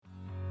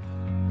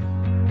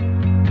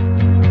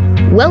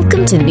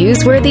Welcome to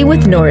Newsworthy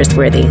with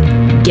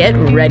Norrisworthy. Get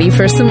ready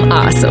for some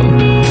awesome.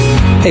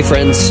 Hey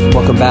friends,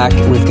 welcome back.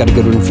 We've got a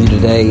good one for you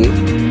today.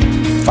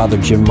 Father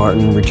Jim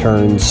Martin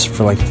returns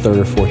for like the third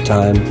or fourth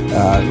time.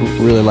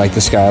 Really like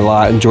this guy a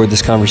lot. Enjoyed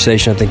this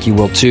conversation. I think you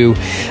will too.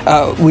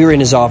 We were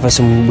in his office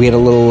and we had a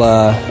little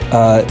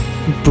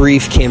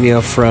brief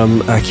cameo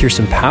from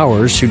Kirsten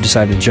Powers, who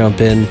decided to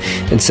jump in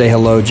and say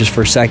hello just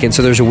for a second.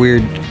 So there's a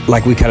weird,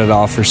 like we cut it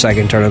off for a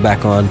second, turn it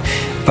back on.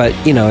 But,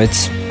 you know,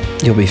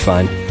 you'll be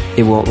fine.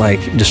 It won't,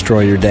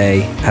 destroy your day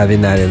having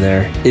that in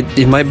there.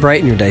 It might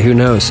brighten your day. Who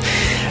knows?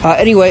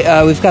 Anyway,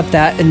 we've got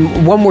that.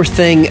 And one more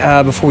thing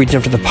before we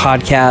jump to the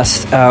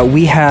podcast.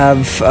 We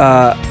have,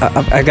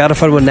 I got a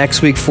fun one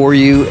next week for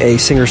you. A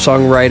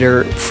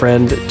singer-songwriter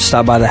friend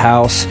stopped by the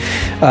house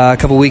a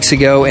couple weeks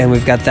ago, and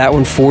we've got that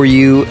one for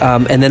you.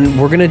 And then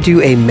we're going to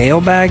do a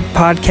mailbag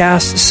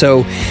podcast.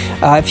 So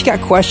if you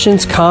got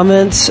questions,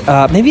 comments,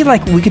 maybe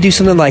we could do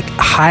something like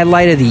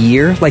highlight of the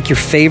year, like your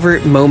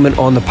favorite moment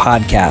on the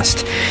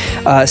podcast.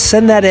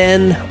 Send that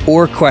in,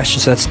 or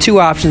questions. So that's two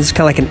options. It's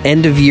kind of like an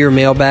end-of-year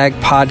mailbag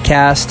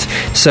podcast.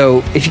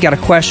 So if you got a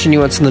question you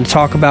want something to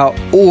talk about,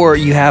 or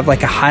you have a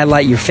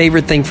highlight, your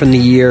favorite thing from the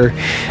year,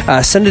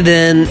 send it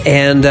in,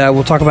 and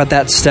we'll talk about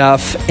that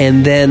stuff.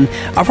 And then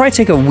I'll probably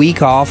take a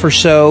week off or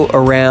so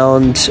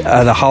around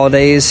the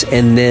holidays,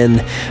 and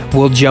then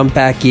we'll jump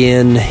back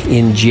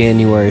in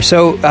January.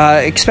 So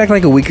expect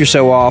a week or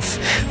so off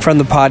from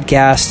the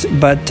podcast,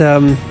 but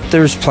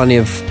there's plenty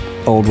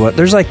of old ones.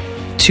 There's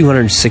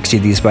 260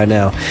 of these by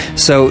now.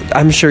 So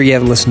I'm sure you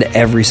haven't listened to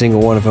every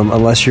single one of them,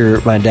 unless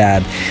you're my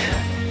dad.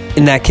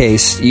 In that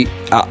case,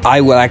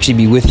 I will actually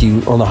be with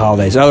you on the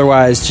holidays.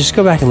 Otherwise, just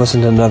go back and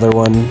listen to another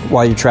one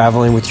while you're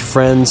traveling with your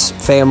friends,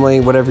 family,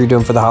 whatever you're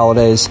doing for the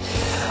holidays.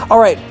 All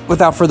right,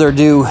 without further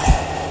ado,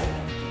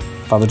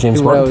 Father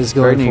James Martin.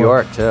 Very New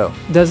York, too.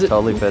 Does it?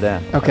 Totally fit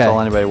in. Okay. That's all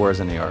anybody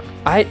wears in New York.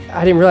 I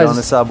didn't realize. Go on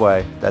the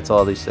subway, that's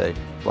all they say.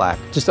 Black.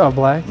 Just all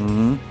black?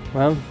 Mm-hmm.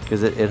 Well.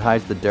 Because it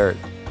hides the dirt.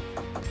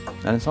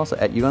 And it's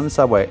also, you go on the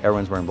subway,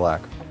 everyone's wearing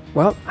black.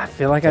 Well, I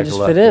feel like I just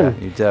look. fit in. Yeah,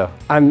 you do.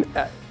 I'm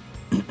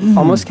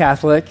almost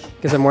Catholic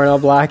because I'm wearing all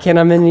black, and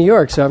I'm in New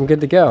York, so I'm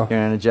good to go.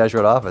 You're in a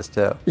Jesuit office,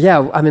 too.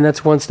 Yeah,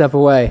 that's one step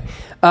away.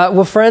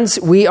 Well, friends,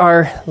 we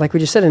are, like we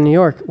just said, in New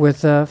York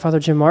with Father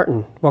Jim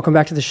Martin. Welcome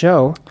back to the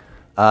show.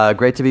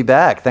 Great to be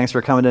back. Thanks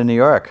for coming to New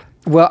York.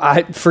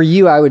 Well, for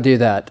you, I would do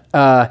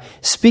that.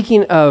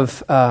 Speaking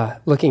of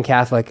looking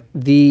Catholic,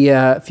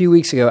 a few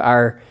weeks ago,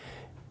 our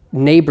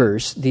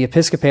neighbors, the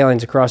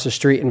Episcopalians across the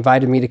street,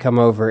 invited me to come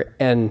over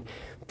and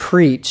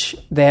preach.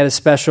 They had a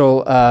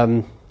special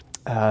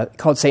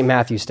called St.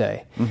 Matthew's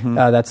Day. Mm-hmm.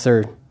 That's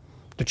the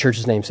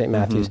church's name, St.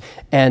 Matthew's.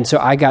 Mm-hmm. And so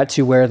I got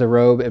to wear the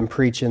robe and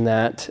preach in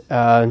that.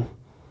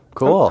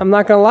 Cool. I'm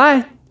not going to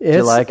lie. Do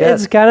you like it?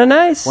 It's kind of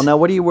nice. Well, now,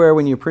 what do you wear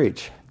when you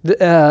preach?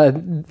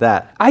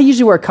 That. I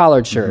usually wear a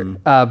collared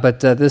shirt,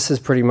 but this is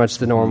pretty much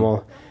the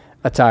normal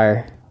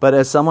attire. But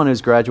as someone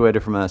who's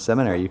graduated from a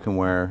seminary, you can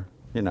wear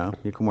the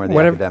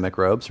academic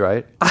robes,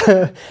 right?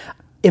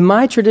 In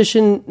my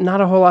tradition,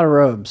 not a whole lot of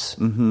robes.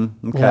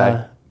 Mm-hmm. Okay.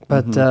 Yeah,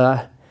 but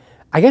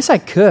I guess I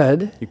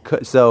could. You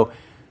could.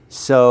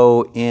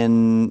 So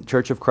in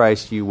Church of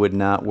Christ, you would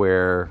not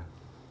wear.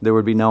 There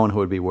would be no one who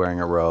would be wearing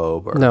a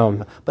robe.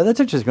 No. But that's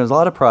interesting because a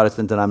lot of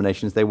Protestant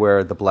denominations, they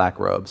wear the black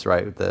robes,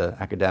 right? The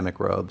academic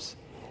robes,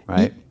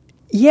 right?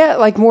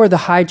 Yeah, more the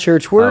high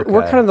church. We're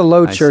kind of the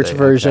low church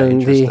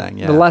version,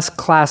 okay, the less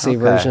classy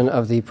version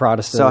of the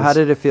Protestants. So how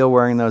did it feel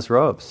wearing those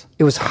robes?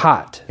 It was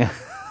hot.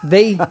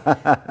 They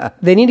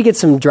need to get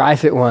some dry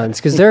fit ones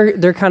because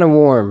they're kind of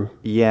warm.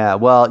 Yeah,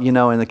 well,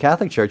 in the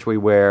Catholic Church we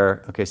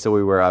wear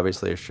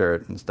obviously a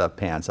shirt and stuff,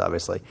 pants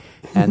obviously,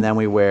 and then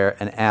we wear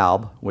an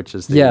alb, which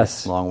is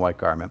the long white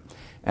garment.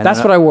 And that's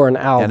what I wore, an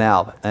alb. An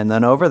alb. And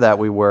then over that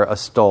we wear a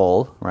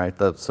stole, right,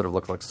 that sort of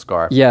looks like a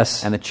scarf.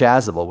 Yes. And a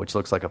chasuble, which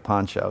looks like a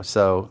poncho.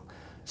 So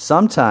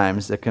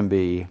sometimes it can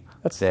be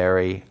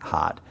very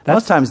hot.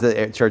 Most times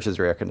the church is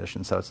air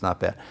conditioned, so it's not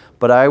bad.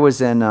 But I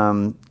was in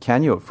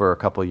Kenua for a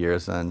couple of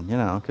years, and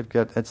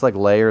it's like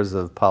layers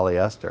of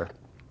polyester.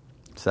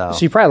 So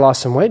you probably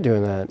lost some weight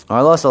doing that.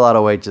 I lost a lot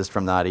of weight just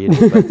from not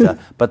eating.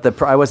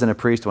 But I wasn't a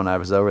priest when I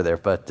was over there,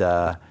 but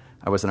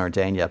I wasn't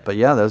ordained yet. But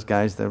yeah, those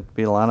guys, there'd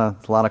be a lot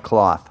of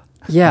cloth.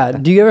 Yeah.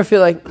 Do you ever feel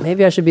like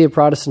maybe I should be a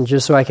Protestant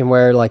just so I can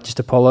wear just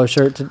a polo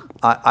shirt?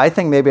 I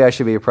think maybe I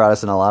should be a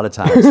Protestant a lot of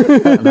times.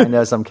 And I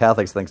know some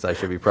Catholics think I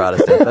should be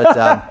Protestant.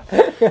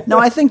 But no,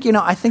 I think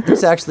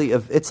there's actually,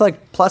 it's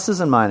like pluses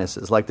and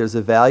minuses. There's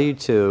a value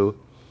to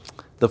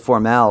the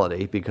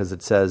formality because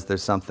it says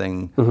there's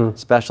something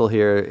special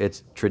here.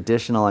 It's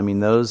traditional.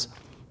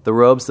 The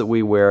robes that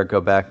we wear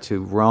go back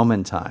to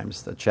Roman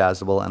times. The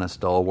chasuble and a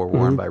stole were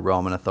worn by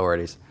Roman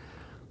authorities.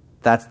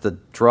 That's the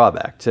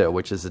drawback too,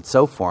 which is it's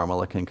so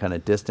formal it can kind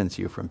of distance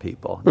you from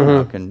people.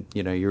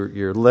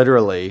 You're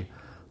literally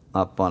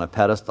up on a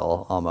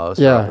pedestal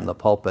almost, or up in the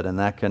pulpit, and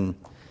that can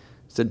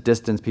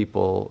distance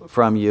people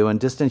from you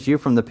and distance you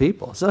from the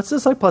people. So it's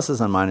just like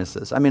pluses and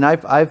minuses.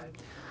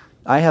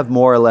 I have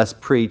more or less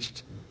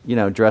preached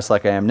dressed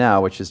like I am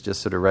now, which is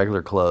just sort of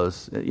regular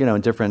clothes,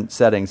 in different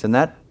settings, and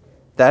that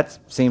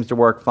seems to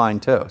work fine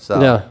too.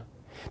 So Yeah.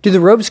 Do the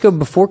robes go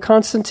before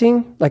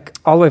Constantine, like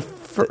all the way?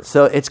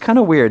 So it's kind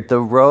of weird. The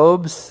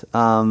robes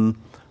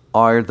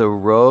are the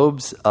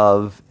robes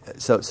of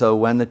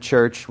when the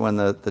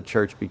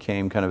church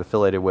became kind of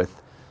affiliated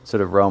with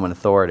sort of Roman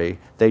authority,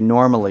 they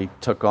normally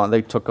took on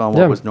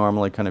what was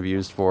normally kind of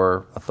used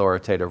for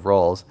authoritative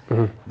roles.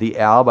 Mm-hmm. The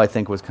alb, I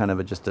think, was kind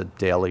of just a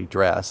daily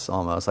dress,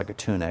 almost like a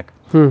tunic,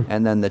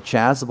 and then the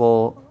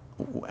chasuble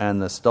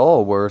and the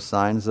stole were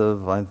signs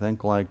of, I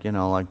think, like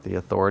the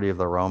authority of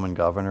the Roman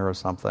governor or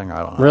something. I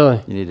don't know.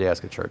 Really? You need to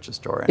ask a church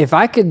historian. If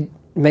I could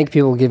make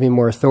people give me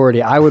more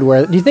authority, I would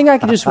wear. Do you think I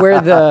could just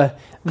wear the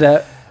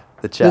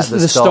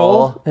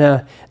stole?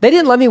 Yeah. They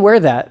didn't let me wear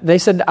that. They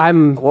said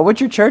I'm. What would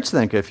your church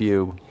think if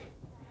you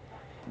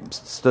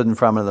stood in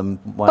front of them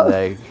one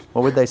day?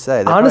 What would they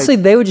say? Honestly,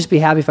 they would just be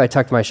happy if I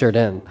tucked my shirt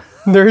in.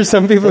 There are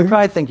some people who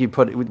probably think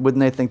wouldn't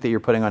they think that you're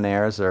putting on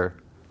airs or?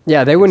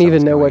 Yeah, they wouldn't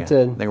even know what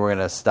to. I think we're going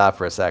to stop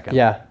for a second.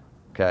 Yeah.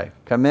 Okay.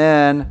 Come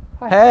in.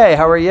 Hi. Hey,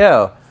 how are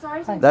you?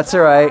 Sorry. That's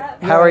all right.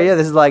 How are you?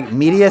 This is like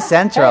Media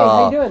Central. Hey,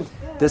 how you doing?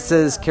 This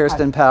is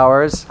Kirsten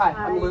Powers. Hi,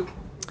 I'm Luke.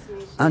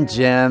 I'm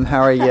Jim. How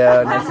are you?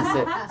 Nice to see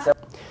you.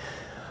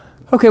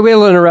 Okay, we had a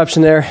little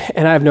interruption there,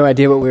 and I have no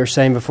idea what we were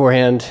saying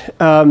beforehand.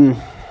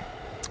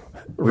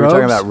 We were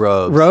talking about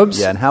robes. Robes?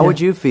 Yeah, and how would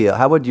you feel?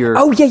 How would your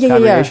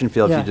congregation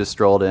feel if you just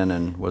strolled in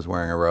and was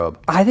wearing a robe?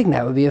 I think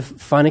that would be a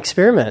fun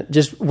experiment.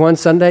 Just one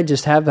Sunday,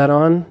 just have that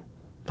on.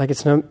 Like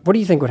it's no. What do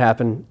you think would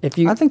happen if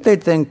you? I think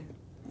they'd think,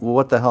 well,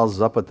 what the hell's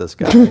up with this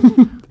guy?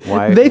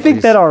 Why? They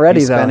think that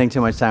already, he's though. Spending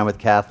too much time with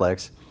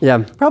Catholics. Yeah.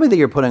 Probably that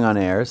you're putting on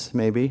airs,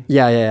 maybe.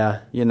 Yeah.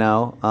 And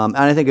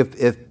I think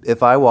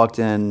if I walked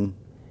in,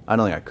 I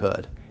don't think I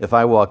could. If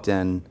I walked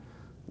in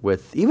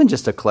with even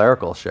just a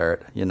clerical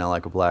shirt,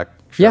 like a black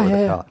shirt with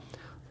a collar,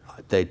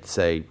 they'd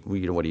say, well,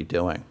 what are you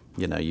doing?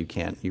 You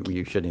can't,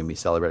 you shouldn't even be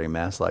celebrating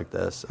Mass like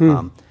this.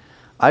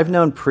 I've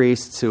known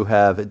priests who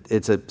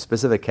it's a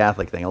specific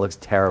Catholic thing. It looks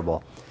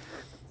terrible.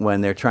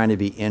 When they're trying to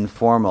be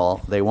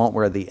informal, they won't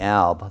wear the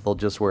alb. They'll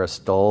just wear a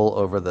stole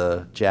over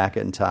the jacket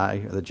and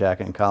tie, or the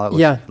jacket and collar.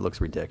 It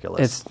looks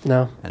ridiculous.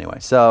 Anyway,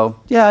 so,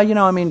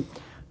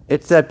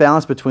 it's that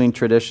balance between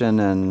tradition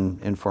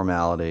and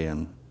informality,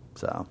 and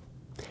so.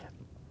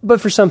 But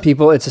for some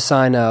people, it's a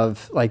sign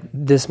of, like,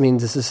 this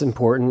means this is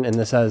important, and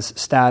this has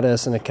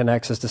status, and it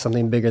connects us to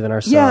something bigger than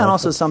ourselves. Yeah, and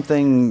also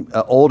something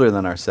older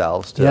than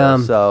ourselves, too. Yeah.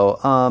 So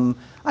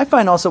I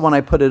find also when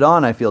I put it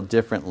on, I feel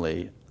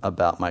differently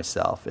about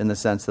myself, in the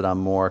sense that I'm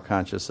more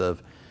conscious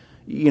of,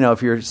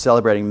 if you're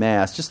celebrating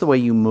Mass, just the way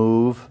you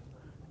move,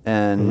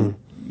 and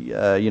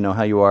how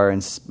you are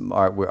in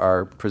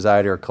our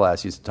presider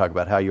class used to talk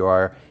about how you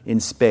are in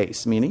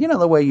space, meaning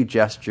the way you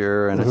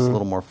gesture, and it's a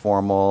little more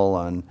formal,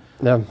 and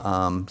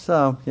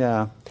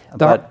The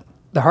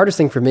hardest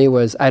thing for me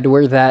was I had to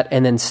wear that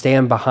and then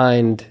stand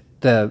behind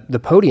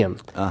the podium,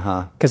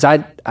 because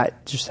I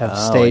just have a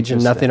stage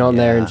and nothing on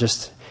there, and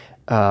just.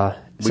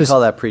 We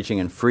call that preaching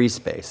in free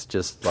space,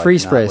 just like free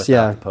space,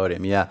 the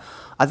podium. Yeah,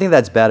 I think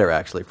that's better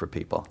actually for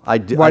people. Why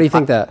do you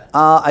think that?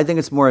 I think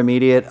it's more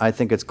immediate. I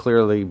think it's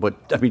clearly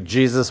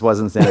Jesus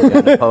wasn't standing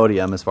at the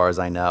podium, as far as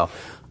I know.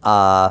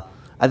 I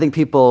think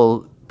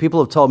people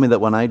have told me that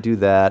when I do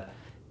that,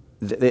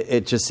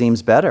 it just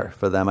seems better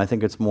for them. I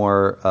think it's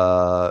more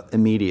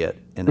immediate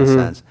in a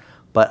sense.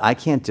 But I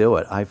can't do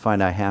it. I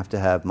find I have to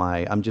have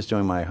I'm just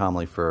doing my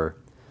homily for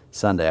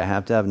Sunday. I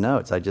have to have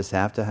notes. I just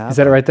have to have. Is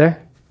that right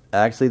there?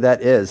 Actually,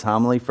 that is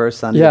homily first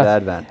Sunday of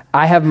Advent.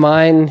 I have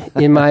mine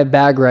in my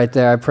bag right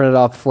there. I printed it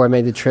off before I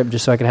made the trip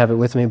just so I could have it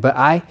with me. But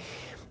I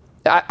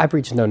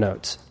preach no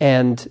notes.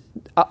 And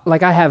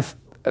I have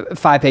a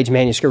 5-page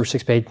manuscript, or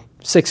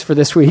 6 for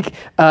this week,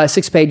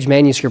 6-page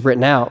manuscript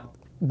written out,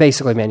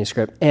 basically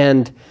manuscript.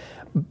 And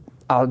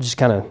I'll just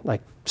kind of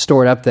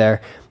store it up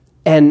there.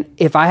 And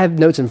if I have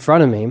notes in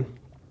front of me,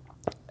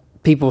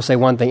 people say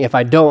one thing. If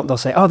I don't, they'll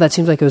say, oh, that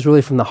seems like it was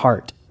really from the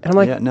heart. And I'm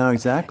like, yeah, no,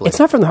 exactly. It's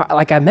not from the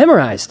heart. I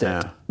memorized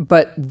it,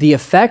 but the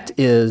effect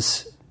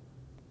is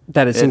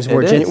that it seems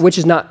more genuine, which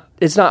is not.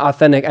 It's not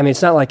authentic. I mean,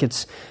 it's not like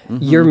it's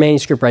your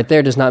manuscript right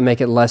there does not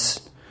make it less.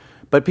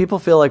 But people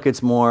feel like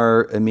it's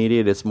more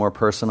immediate. It's more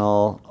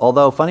personal.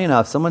 Although, funny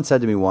enough, someone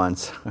said to me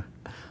once,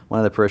 one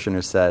of the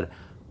parishioners said,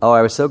 "Oh,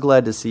 I was so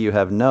glad to see you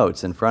have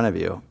notes in front of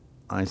you."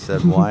 I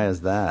said, "Why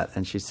is that?"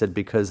 And she said,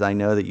 "Because I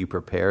know that you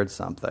prepared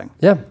something."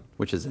 Yeah,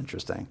 which is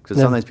interesting because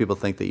sometimes people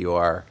think that you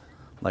are.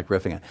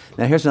 Riffing it.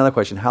 Now, here's another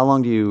question. How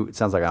long do you... It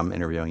sounds like I'm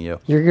interviewing you.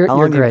 How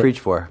long do you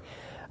preach for?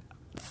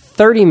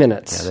 30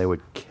 minutes. Yeah, they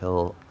would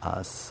kill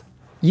us.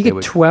 You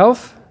get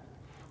 12?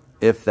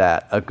 If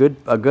that. A good...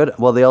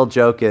 Well, the old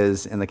joke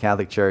is, in the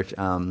Catholic Church,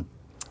 I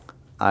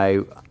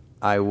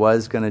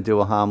was going to do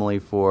a homily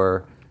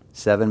for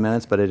 7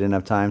 minutes, but I didn't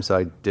have time, so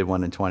I did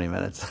one in 20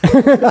 minutes.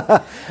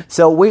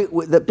 So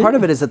the part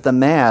of it is that the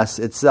Mass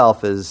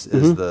itself is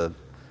the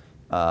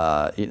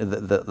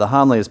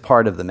homily is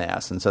part of the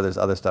Mass, and so there's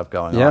other stuff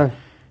going on.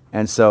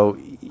 And so,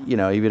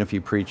 even if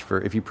you preach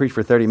for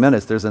 30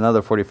 minutes, there's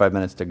another 45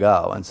 minutes to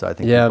go. And so I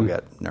think people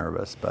get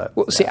nervous. But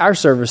see, our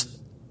service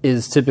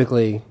is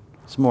typically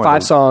it's more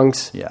 5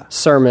 songs, Yeah.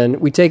 sermon.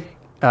 We take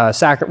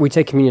we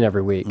take communion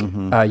every week,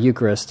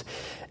 Eucharist,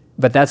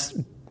 but that's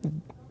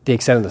the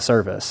extent of the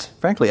service.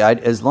 Frankly,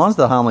 as long as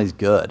the homily's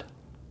good,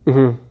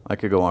 I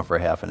could go on for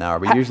a half an hour.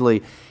 But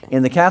usually,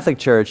 in the Catholic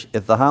Church,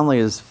 if the homily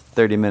is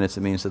 30 minutes,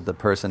 it means that the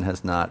person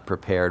has not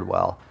prepared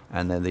well,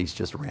 and then he's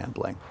just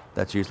rambling.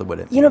 That's usually what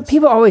it means.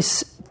 People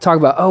always talk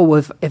about,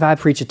 if I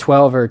preach a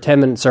 12 or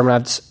 10-minute sermon, I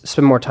have to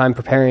spend more time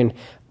preparing.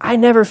 I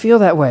never feel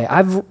that way.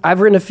 I've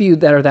written a few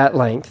that are that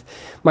length.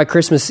 My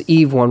Christmas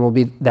Eve one will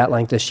be that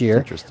length this year.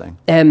 Interesting.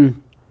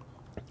 And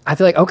I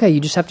feel like, okay, you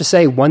just have to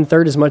say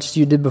 1/3 as much as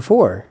you did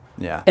before.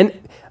 Yeah. And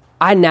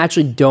I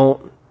naturally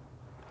don't,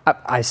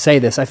 I say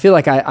this, I feel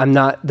like I'm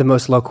not the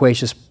most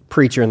loquacious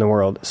preacher in the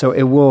world, so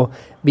it will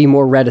be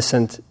more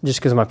reticent just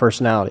because of my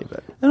personality.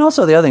 But And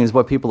also the other thing is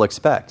what people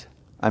expect.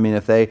 I mean,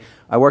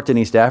 I worked in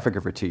East Africa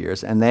for 2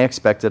 years, and they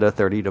expected a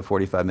 30 to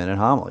 45-minute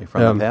homily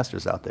from the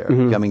pastors out there.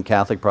 I mean,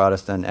 Catholic,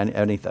 Protestant,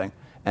 anything.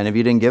 And if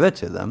you didn't give it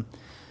to them,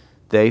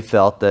 they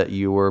felt that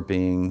you were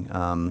being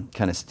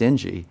kind of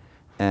stingy.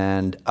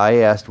 And I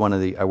asked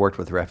I worked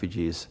with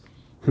refugees.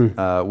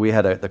 We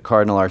had the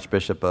Cardinal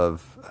Archbishop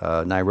of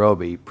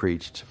Nairobi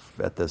preached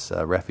at this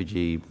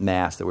refugee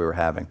mass that we were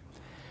having.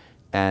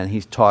 And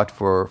he talked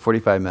for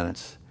 45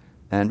 minutes.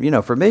 And,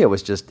 for me, it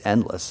was just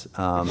endless.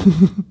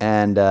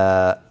 And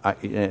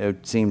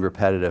it seemed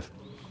repetitive.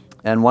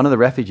 And one of the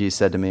refugees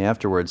said to me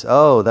afterwards,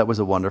 "Oh, that was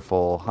a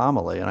wonderful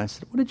homily." And I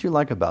said, "What did you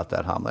like about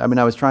that homily?" I mean,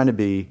 I was trying to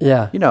be,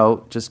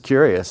 just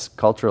curious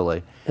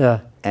culturally. yeah.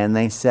 And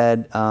they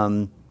said,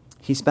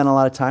 he spent a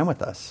lot of time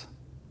with us.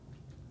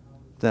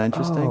 Isn't that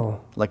interesting?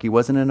 Oh. Like he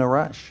wasn't in a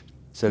rush.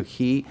 So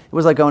it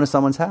was like going to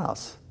someone's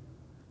house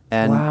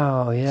and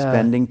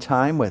spending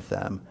time with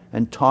them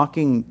and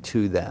talking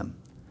to them.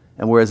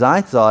 And whereas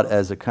I thought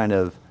as a kind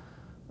of,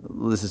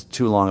 this is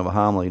too long of a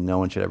homily, no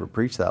one should ever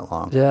preach that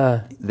long.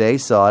 Yeah. They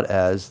saw it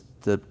as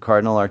the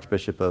Cardinal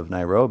Archbishop of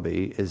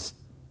Nairobi is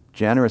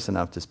generous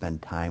enough to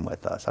spend time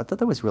with us. I thought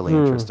that was really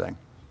interesting.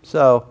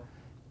 So,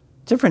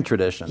 different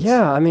traditions.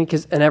 Yeah, I mean,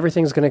 and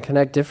everything's going to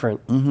connect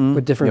different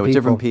with different people. With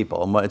different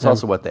people. And it's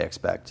also what they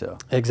expect, too.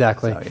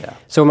 Exactly. So, yeah.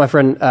 So my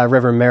friend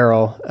Reverend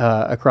Merrill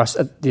across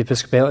at the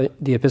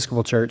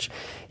Episcopal Church,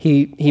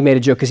 he made a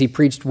joke because he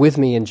preached with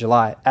me in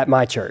July at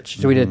my church.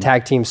 So we did a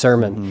tag team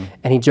sermon,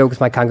 and he joked with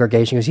my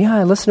congregation. He goes, "Yeah,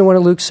 I listened to one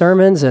of Luke's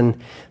sermons, and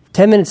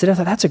 10 minutes in, I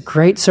thought, that's a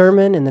great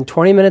sermon. And then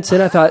 20 minutes in,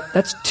 I thought,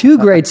 that's 2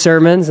 great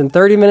sermons. And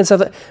 30 minutes, I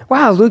thought,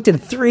 wow, Luke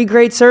did 3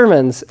 great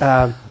sermons."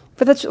 But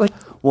that's like...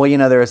 Well,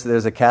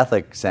 there's a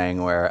Catholic saying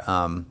where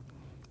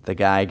the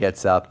guy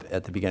gets up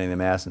at the beginning of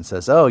the Mass and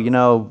says, "Oh, in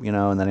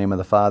the name of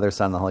the Father,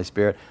 Son, and the Holy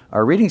Spirit,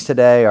 our readings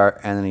today are,"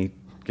 and then he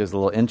gives a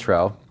little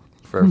intro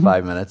for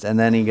 5 minutes, and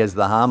then he gives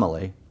the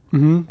homily.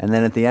 And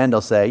then at the end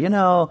he'll say,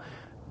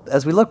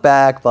 as we look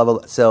back, blah, blah,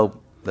 blah. So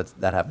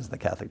that happens in the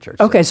Catholic Church.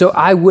 Okay, so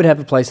I would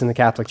have a place in the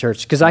Catholic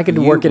Church because I could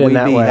work it in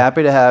that way. We'd be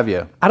happy to have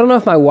you. I don't know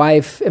if my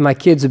wife and my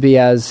kids would be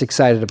as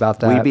excited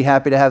about that. We'd be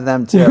happy to have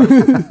them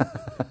too.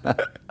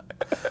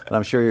 But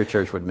I'm sure your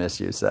church would miss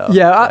you. So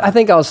I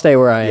think I'll stay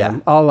where I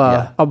am.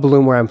 I'll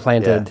bloom where I'm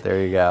planted. Yeah,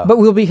 there you go. But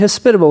we'll be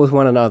hospitable with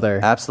one another.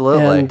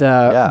 Absolutely. And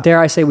dare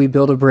I say, we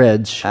build a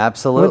bridge.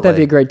 Absolutely. Wouldn't that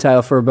be a great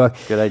title for a book?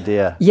 Good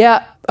idea.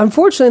 Yeah.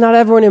 Unfortunately, not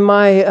everyone in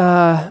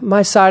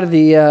my side of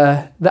the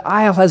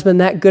aisle has been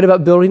that good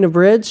about building a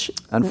bridge.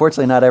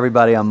 Unfortunately, not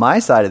everybody on my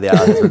side of the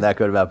aisle has been that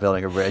good about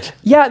building a bridge.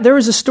 Yeah, there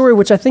was a story,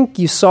 which I think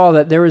you saw,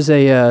 that there was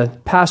a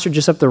pastor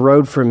just up the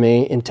road from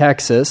me in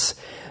Texas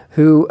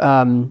who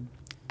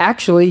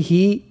actually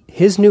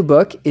his new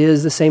book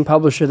is the same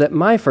publisher that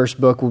my first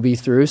book will be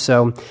through.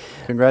 So,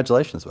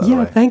 congratulations, by the way.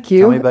 Yeah, thank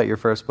you. Tell me about your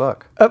first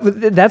book.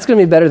 That's going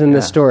to be better than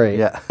this story.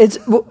 Yeah.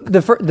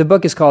 The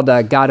book is called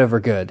God Over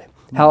Good.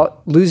 How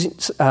losing.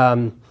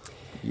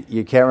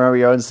 You can't remember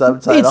your own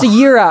subtitle? It's a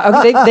year out.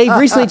 Okay, they've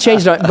recently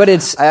changed it, but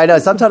it's... I know,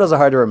 subtitles are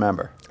hard to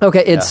remember.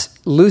 Okay, it's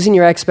losing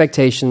your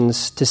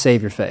expectations to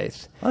save your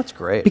faith. Well, that's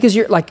great. Because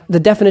you're like, the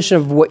definition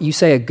of what you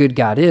say a good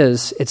God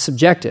is, it's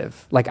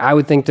subjective. Like, I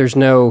would think there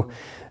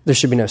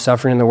should be no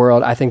suffering in the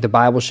world. I think the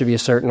Bible should be a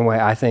certain way.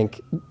 I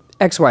think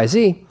X, Y,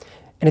 Z.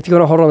 And if you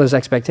want to hold on to those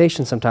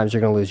expectations, sometimes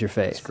you're going to lose your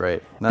faith. That's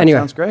great. That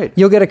sounds great.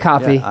 You'll get a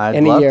copy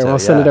in a year. We'll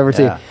send it over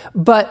to you.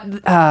 But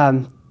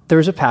there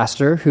was a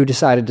pastor who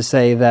decided to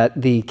say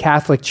that the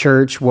Catholic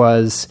Church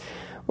was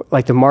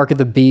like the mark of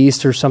the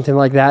beast or something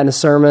like that in a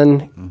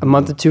sermon a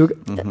month or two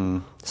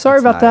ago.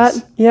 Sorry That's about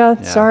nice. that.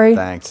 Yeah, sorry.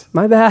 Thanks.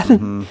 My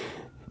bad.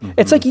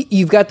 It's like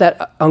you've got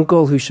that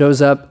uncle who shows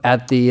up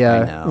at the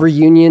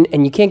reunion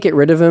and you can't get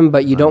rid of him,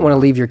 but you don't want to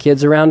leave your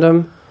kids around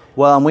him.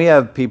 Well, and we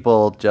have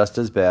people just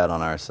as bad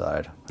on our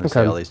side who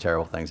say all these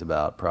terrible things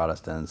about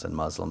Protestants and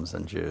Muslims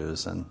and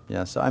Jews, and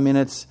so I mean,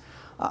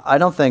 I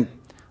don't think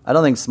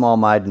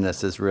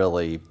small-mindedness is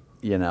really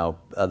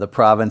the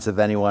province of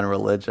any one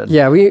religion.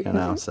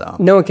 Yeah, so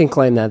no one can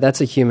claim that.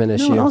 That's a human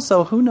issue. No, and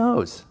also, who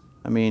knows?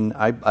 I mean,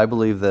 I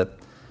believe that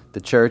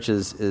the church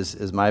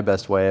is my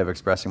best way of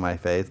expressing my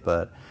faith,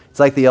 but it's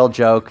like the old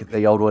joke,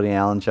 the old Woody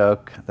Allen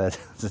joke.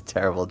 That's a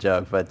terrible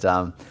joke, but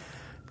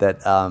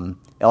that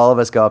all of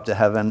us go up to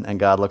heaven and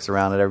God looks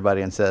around at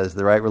everybody and says,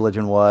 the right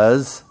religion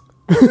was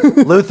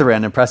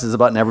Lutheran, and presses a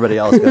button, everybody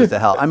else goes to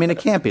hell. I mean, it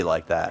can't be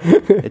like that.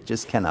 It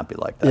just cannot be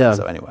like that. Yeah.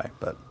 So anyway,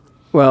 but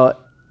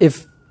Well,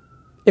 if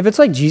it's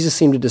like Jesus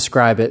seemed to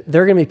describe it,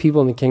 there are going to be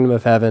people in the kingdom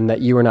of heaven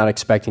that you were not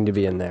expecting to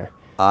be in there.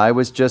 I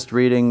was just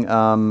reading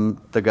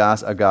a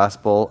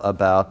gospel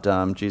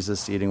about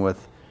Jesus eating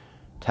with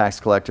tax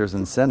collectors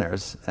and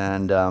sinners,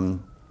 and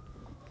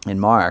in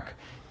Mark,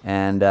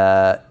 and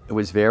it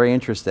was very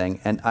interesting.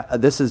 And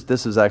this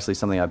is actually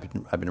something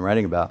I've been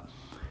writing about,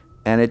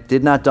 and it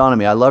did not dawn on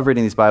me. I love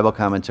reading these Bible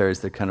commentaries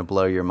that kind of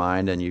blow your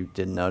mind, and you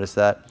didn't notice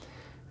that.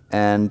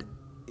 And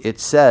it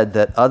said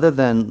that other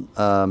than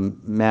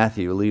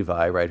Matthew,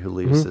 Levi, right, who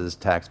leaves his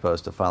tax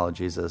post to follow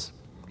Jesus,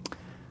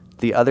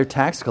 the other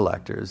tax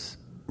collectors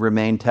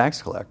remain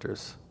tax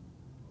collectors.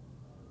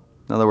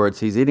 In other words,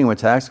 he's eating with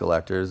tax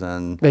collectors,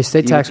 and they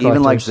stay tax collectors.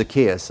 Even like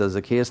Zacchaeus. So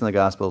Zacchaeus in the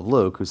Gospel of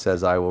Luke, who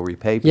says, "I will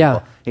repay people."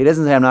 Yeah. He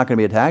doesn't say, "I'm not going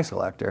to be a tax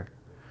collector."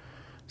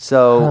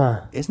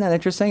 So isn't that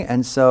interesting?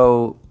 And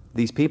so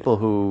these people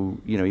who,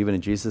 even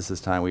in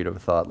Jesus' time, we'd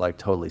have thought like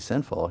totally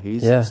sinful,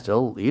 he's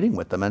still eating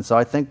with them. And so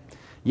I think,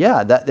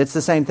 that it's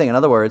the same thing. In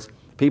other words,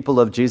 people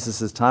of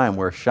Jesus' time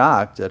were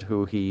shocked at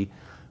who he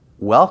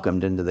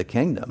welcomed into the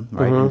kingdom,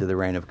 right, into the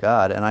reign of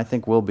God. And I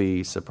think we'll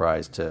be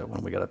surprised too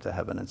when we get up to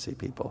heaven and see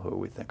people who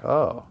we think,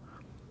 what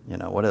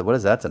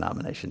is that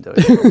denomination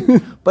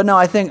doing? But no,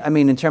 I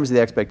mean, in terms of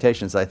the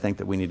expectations, I think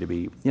that we need to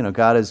be,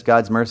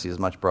 God's mercy is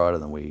much broader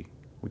than we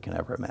can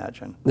ever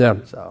imagine. Yeah.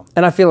 So,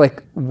 and I feel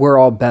like we're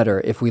all better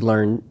if we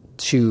learn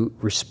to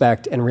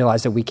respect and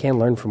realize that we can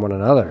learn from one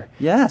another.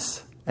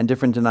 Yes, and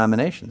different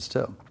denominations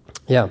too.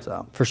 Yeah,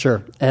 so. For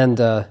sure. And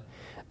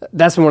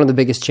that's been one of the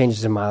biggest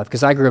changes in my life,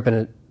 because I grew up in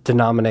a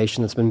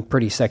denomination that's been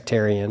pretty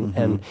sectarian,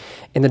 and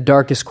in the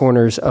darkest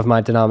corners of my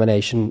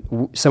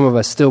denomination, some of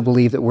us still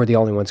believe that we're the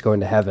only ones going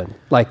to heaven.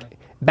 Like,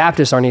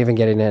 Baptists aren't even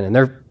getting in, and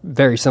they're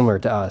very similar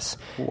to us.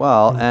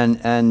 Well, and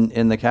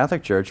in the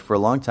Catholic Church, for a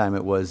long time,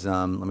 it was,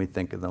 let me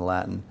think of the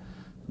Latin,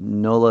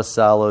 nulla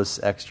salus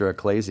extra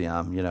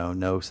ecclesiam,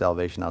 no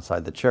salvation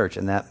outside the church,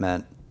 and that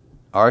meant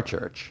our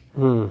church.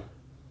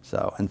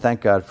 So, and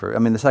thank God for,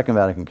 the Second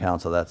Vatican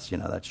Council, that's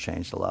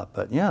changed a lot.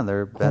 But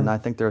and I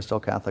think there are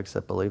still Catholics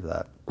that believe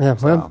that. Yeah,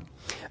 well,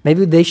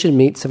 maybe they should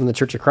meet some of the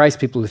Church of Christ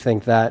people who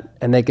think that,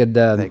 and they could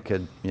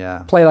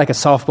play like a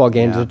softball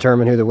game to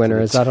determine who the winner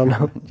is. I don't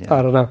know.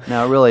 I don't know.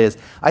 No, it really is.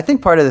 I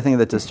think part of the thing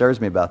that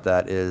disturbs me about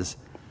that is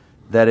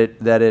that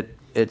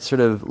it sort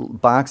of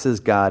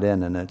boxes God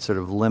in, and it sort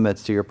of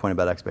limits, to your point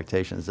about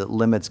expectations, it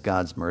limits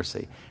God's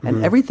mercy.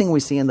 And everything we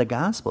see in the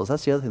Gospels,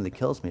 that's the other thing that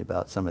kills me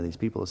about some of these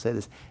people who say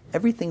this,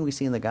 everything we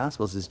see in the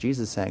Gospels is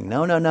Jesus saying,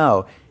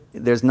 no,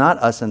 there's not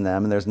us and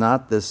them, and there's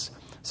not this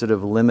sort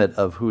of limit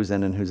of who's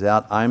in and who's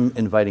out. I'm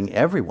inviting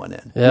everyone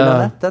in.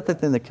 Yeah. That's the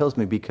thing that kills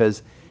me,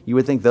 because you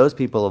would think those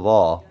people of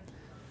all,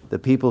 the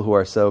people who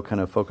are so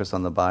kind of focused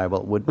on the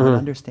Bible, would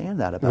understand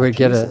that about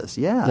Jesus.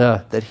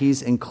 Yeah, that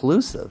he's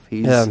inclusive.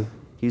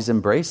 He's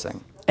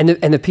embracing. And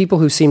the people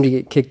who seem to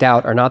get kicked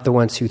out are not the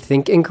ones who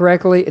think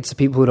incorrectly. It's the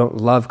people who don't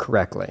love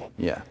correctly.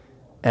 Yeah.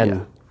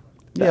 And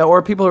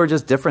or people who are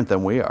just different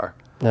than we are.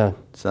 Yeah.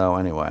 So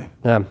anyway.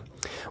 Yeah.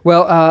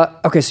 Well,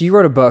 okay, so you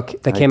wrote a book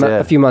that came out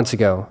a few months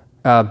ago,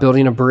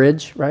 Building a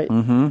Bridge, right?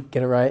 Mm-hmm.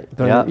 Get it right?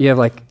 You have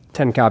like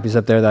 10 copies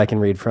up there that I can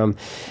read from.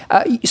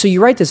 So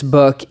you write this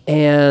book,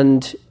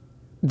 and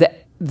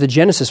the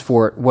genesis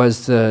for it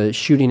was the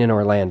shooting in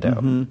Orlando.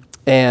 Mm-hmm.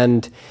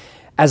 And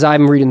as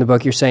I'm reading the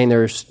book, you're saying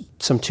there's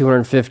some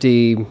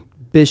 250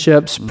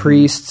 bishops,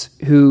 priests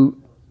who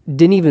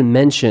didn't even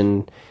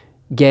mention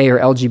gay or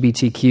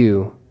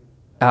LGBTQ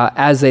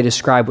as they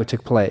describe what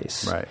took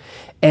place. Right.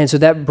 And so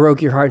that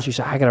broke your heart, and you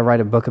said, I got to write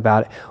a book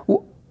about it.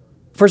 Well,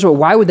 first of all,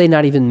 why would they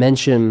not even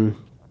mention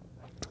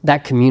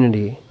that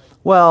community?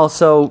 Well,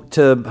 so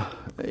to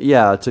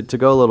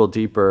go a little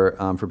deeper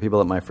for people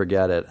that might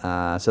forget it,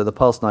 so the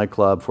Pulse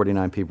nightclub,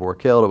 49 people were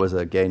killed. It was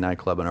a gay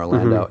nightclub in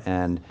Orlando,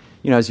 and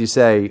as you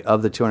say,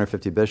 of the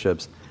 250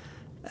 bishops,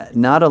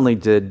 not only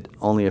did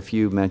only a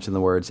few mention the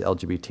words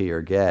LGBT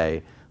or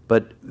gay,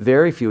 but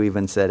very few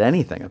even said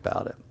anything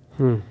about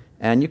it.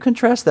 And you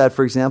contrast that,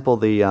 for example,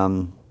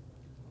 the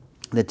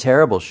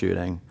terrible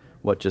shooting,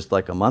 just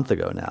like a month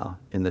ago now,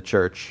 in the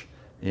church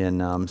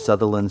in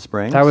Sutherland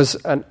Springs. That was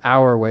an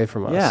hour away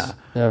from us.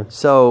 Yeah.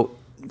 So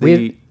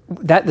the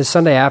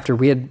Sunday after,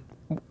 we had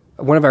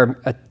one of our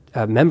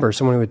members,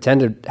 someone who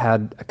attended,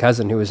 had a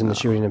cousin who was in the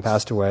shooting and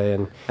passed away.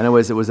 And it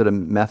was at a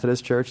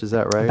Methodist church, is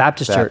that right?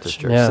 Baptist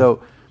church. Yeah.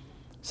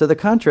 So the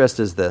contrast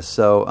is this.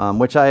 So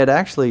which I had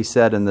actually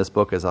said in this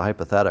book as a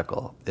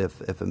hypothetical.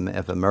 If a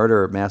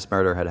mass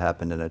murder had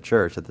happened in a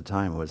church at the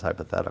time, it was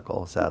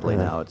hypothetical. Sadly,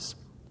 now it's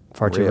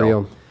far too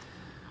real.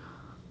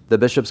 The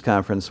Bishops'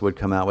 Conference would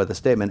come out with a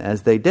statement,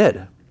 as they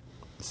did,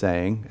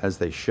 saying, as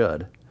they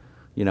should,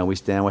 we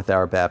stand with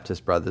our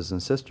Baptist brothers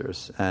and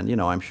sisters. And,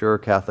 I'm sure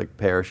Catholic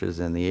parishes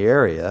in the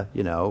area,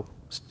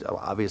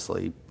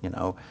 obviously,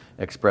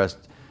 expressed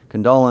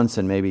condolence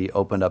and maybe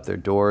opened up their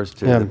doors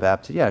to the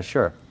Baptist. Yeah,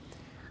 sure.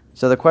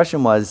 So the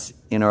question was,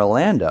 in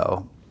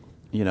Orlando,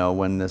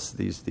 when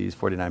these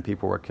 49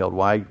 people were killed,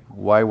 why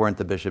weren't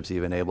the bishops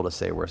even able to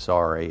say we're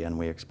sorry and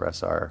we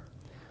express our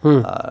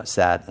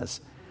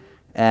sadness?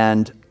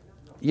 And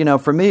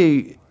for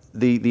me,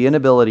 the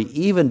inability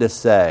even to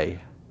say,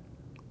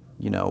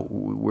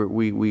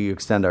 we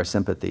extend our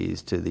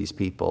sympathies to these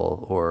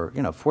people, or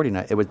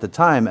 49. It was at the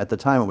time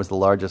it was the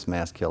largest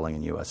mass killing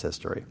in U.S.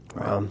 history.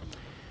 Right?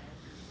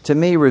 To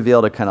me,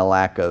 revealed a kind of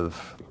lack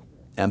of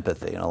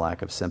empathy and a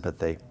lack of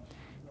sympathy.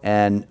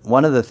 And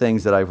one of the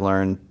things that I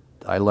learned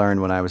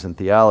when I was in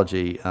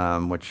theology,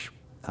 which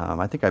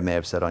I think I may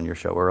have said on your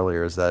show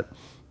earlier, is that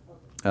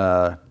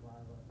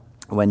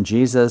when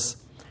Jesus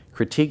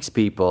critiques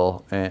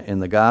people in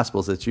the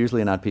Gospels, it's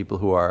usually not people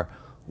who are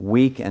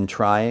weak and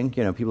trying,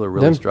 people who are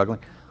really struggling,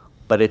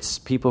 but it's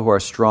people who are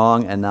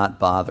strong and not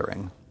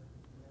bothering,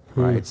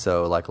 right?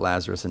 So like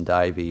Lazarus and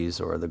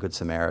Dives, or the Good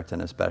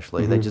Samaritan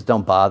especially, they just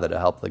don't bother to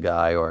help the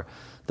guy, or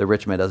the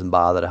rich man doesn't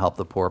bother to help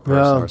the poor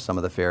person, or some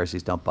of the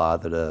Pharisees don't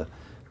bother to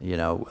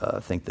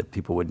think that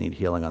people would need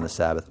healing on the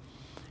Sabbath.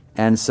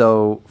 And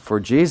so for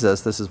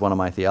Jesus, this is one of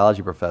my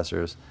theology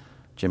professors,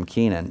 Jim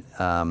Keenan,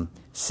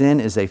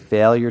 sin is a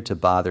failure to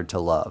bother to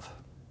love.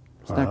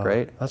 Isn't that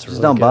great? That's just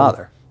really don't good.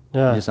 bother.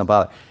 Yeah. You just don't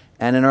bother.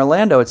 And in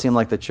Orlando, it seemed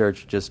like the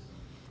church just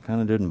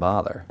kind of didn't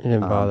bother. You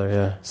didn't bother,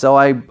 yeah. So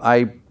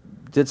I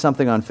did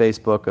something on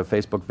Facebook, a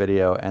Facebook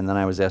video, and then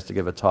I was asked to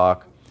give a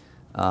talk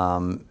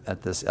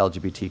at this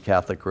LGBT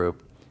Catholic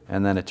group,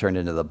 and then it turned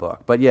into the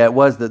book. But yeah, it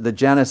was the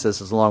genesis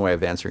is a long way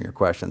of answering your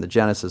question. The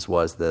genesis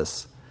was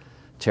this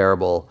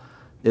terrible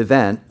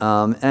event,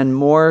 and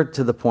more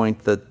to the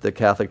point that the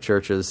Catholic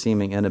Church's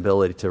seeming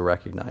inability to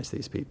recognize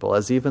these people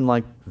as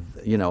even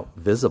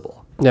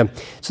visible. Yeah.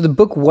 So the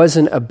book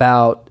wasn't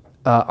about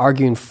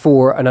arguing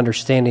for an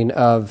understanding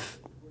of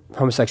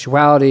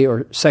homosexuality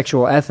or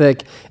sexual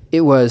ethic.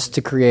 It was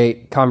to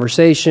create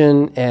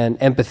conversation and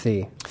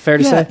empathy. Fair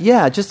to say?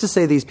 Yeah, just to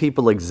say these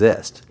people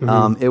exist.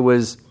 It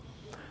was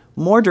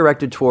more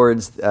directed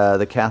towards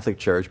the Catholic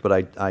Church, but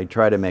I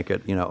try to make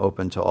it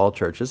open to all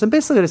churches, and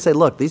basically to say,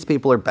 look, these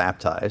people are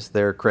baptized,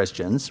 they're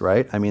Christians,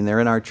 right? I mean, they're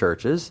in our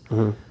churches.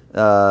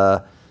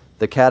 The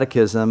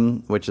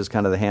Catechism, which is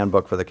kind of the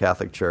handbook for the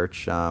Catholic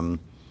Church,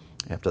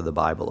 after the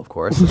Bible, of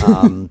course.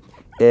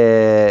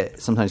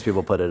 Sometimes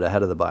people put it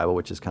ahead of the Bible,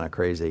 which is kind of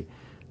crazy.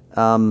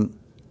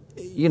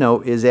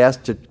 Is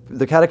asked to.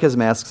 The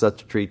Catechism asks us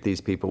to treat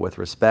these people with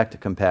respect,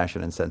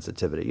 compassion, and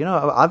sensitivity.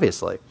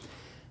 Obviously.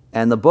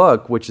 And the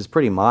book, which is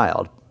pretty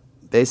mild,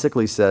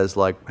 basically says,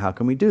 how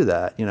can we do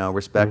that?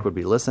 Respect would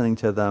be listening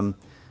to them.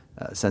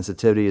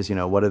 Sensitivity is,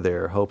 what are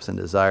their hopes and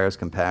desires?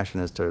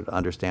 Compassion is to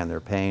understand their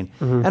pain.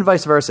 And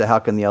vice versa. How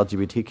can the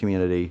LGBT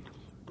community,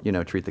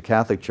 treat the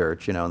Catholic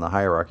Church, in the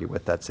hierarchy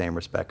with that same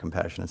respect,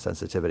 compassion, and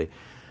sensitivity?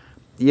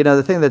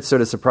 The thing that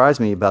sort of surprised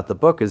me about the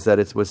book is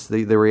that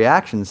the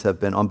reactions have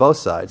been on both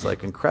sides,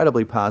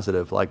 incredibly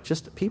positive,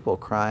 just people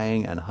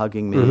crying and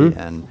hugging me,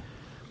 and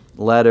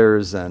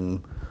letters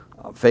and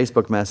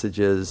Facebook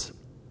messages,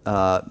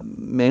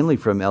 mainly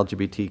from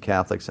LGBT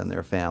Catholics and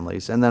their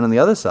families. And then on the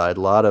other side,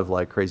 a lot of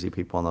crazy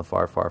people on the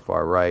far, far,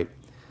 far right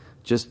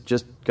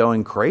just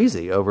going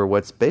crazy over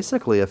what's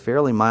basically a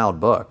fairly mild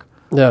book.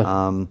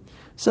 Yeah.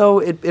 So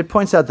it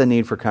points out the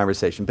need for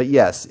conversation. But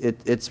yes,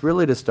 it's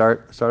really to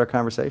start a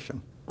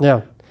conversation.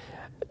 Yeah.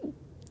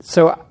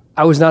 So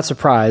I was not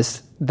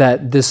surprised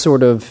that this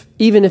sort of,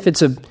 even if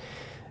it's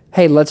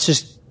hey, let's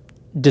just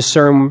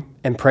discern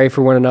and pray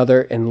for one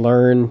another and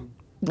learn.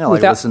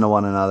 Listen to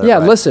one another. Yeah,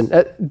 right? listen,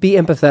 be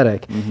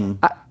empathetic.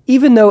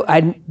 Even though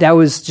that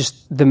was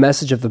just the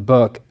message of the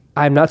book,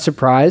 I'm not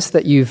surprised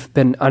that you've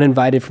been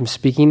uninvited from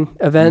speaking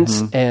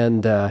events,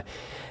 and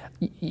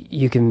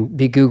you can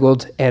be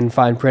Googled and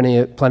find plenty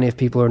of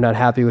people who are not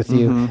happy with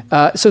you.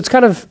 So it's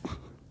kind of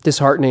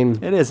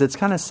disheartening. It is. It's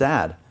kind of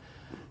sad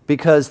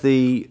because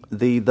the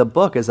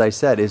book, as I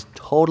said, is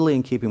totally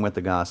in keeping with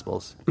the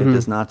Gospels. It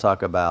does not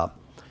talk about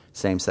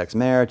same-sex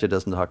marriage. It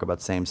doesn't talk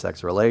about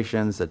same-sex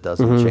relations. It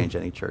doesn't change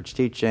any church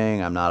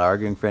teaching. I'm not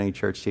arguing for any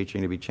church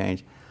teaching to be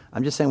changed.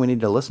 I'm just saying we need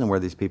to listen to where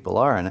these people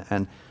are.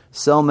 And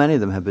so many of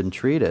them have been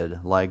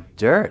treated like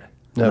dirt.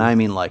 Yep. And I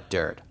mean like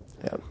dirt.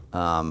 Yep.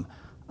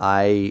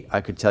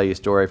 I could tell you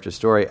story after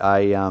story.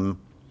 I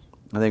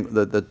think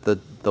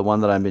the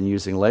one that I've been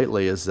using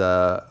lately is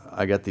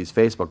I get these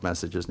Facebook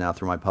messages now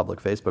through my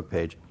public Facebook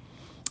page.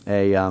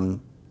 A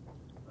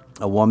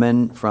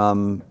woman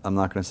from, I'm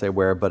not going to say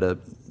where, but a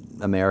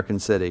American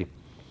city,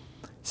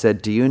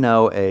 said, do you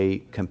know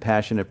a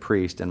compassionate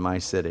priest in my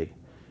city?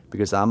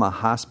 Because I'm a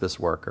hospice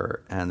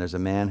worker, and there's a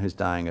man who's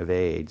dying of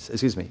AIDS.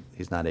 Excuse me,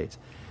 he's not AIDS.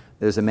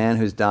 There's a man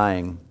who's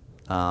dying,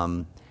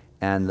 and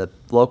the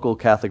local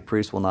Catholic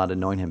priest will not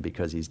anoint him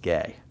because he's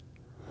gay.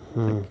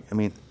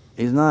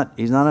 He's not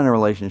in a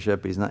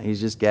relationship.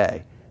 He's just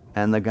gay.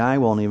 And the guy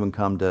won't even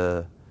come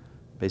to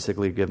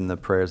basically give him the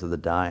prayers of the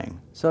dying.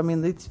 So,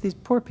 these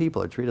poor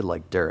people are treated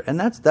like dirt. And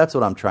that's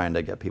what I'm trying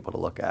to get people to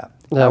look at,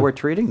 how we're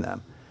treating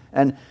them.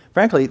 And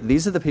frankly,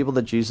 these are the people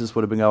that Jesus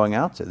would have been going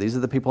out to. These are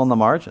the people on the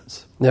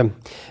margins. Yeah.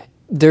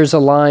 There's a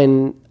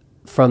line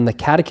from the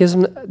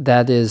Catechism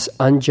that is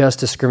unjust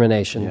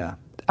discrimination. Yeah.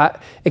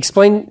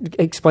 Explain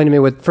to me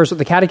what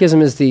the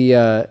Catechism is. The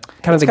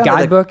the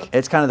guidebook.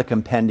 It's kind of the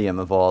compendium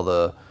of all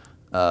the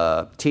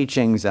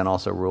teachings and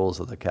also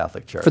rules of the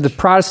Catholic Church. For the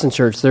Protestant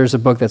Church, there's a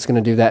book that's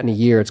going to do that in a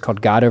year. It's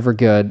called God Over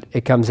Good.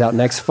 It comes out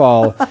next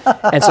fall,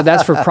 and so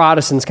that's for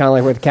Protestants, kind of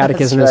like what the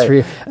Catechism is for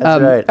you.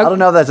 That's right. I don't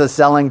know if that's a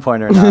selling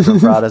point or not for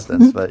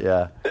Protestants, but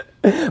yeah.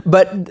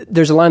 But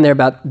there's a line there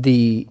about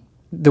the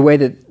way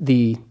that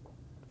the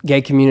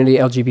gay community,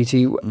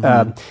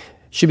 LGBT,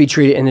 should be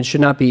treated, and it should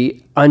not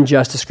be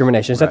unjust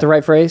discrimination. Is that the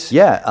right phrase?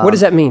 Yeah. What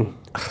does that mean?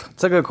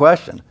 It's a good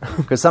question,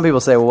 because some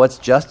people say, well, what's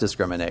just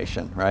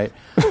discrimination, right?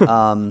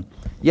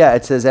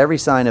 It says every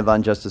sign of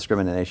unjust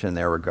discrimination in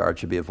their regard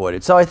should be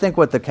avoided. So I think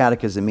what the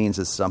Catechism means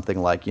is something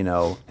like,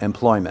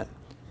 employment.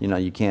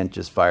 You can't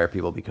just fire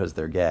people because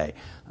they're gay.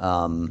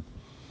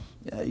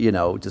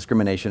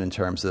 Discrimination in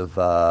terms of,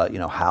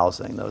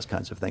 housing, those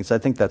kinds of things. I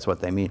think that's what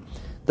they mean.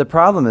 The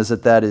problem is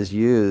that is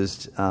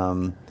used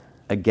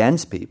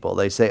against people.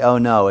 They say, oh,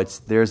 no,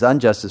 there's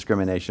unjust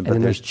discrimination, but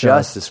there's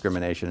just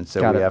discrimination. And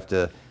so we have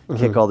to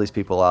kick all these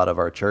people out of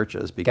our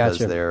churches because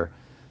they're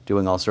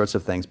doing all sorts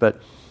of things.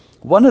 But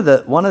one of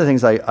the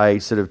things I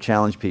sort of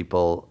challenge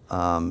people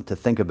to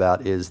think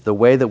about is the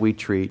way that we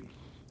treat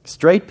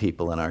straight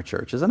people in our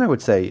churches. And I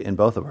would say in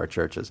both of our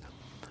churches.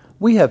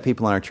 We have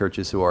people in our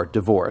churches who are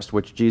divorced,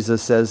 which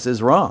Jesus says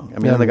is wrong. I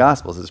mean, in the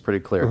Gospels, it's pretty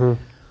clear.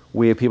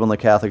 We have people in the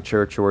Catholic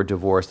Church who are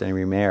divorced and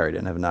remarried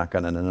and have not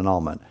gotten an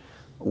annulment.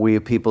 We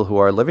have people who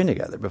are living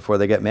together before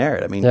they get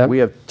married. I mean, we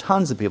have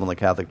tons of people in the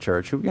Catholic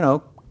Church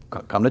who,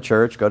 come to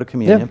church, go to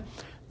communion.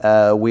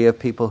 We have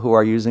people who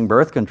are using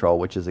birth control,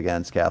 which is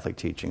against Catholic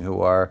teaching, who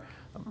are,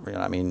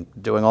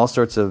 doing all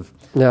sorts of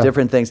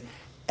different things.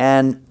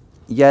 And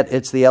yet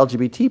it's the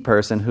LGBT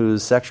person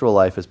whose sexual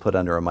life is put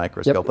under a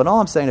microscope. And all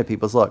I'm saying to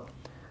people is, look,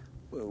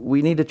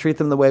 we need to treat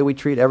them the way we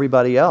treat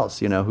everybody else,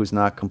 who's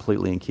not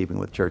completely in keeping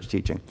with church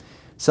teaching.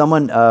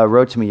 Someone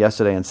wrote to me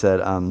yesterday and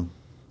said,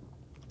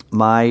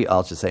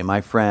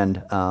 my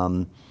friend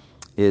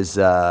is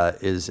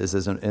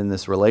in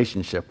this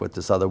relationship with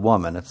this other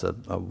woman. It's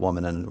a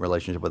woman in a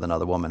relationship with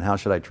another woman. How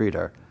should I treat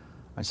her?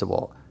 I said,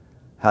 well,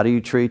 how do you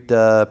treat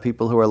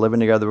people who are living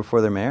together before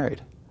they're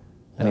married?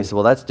 And he said,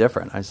 well, that's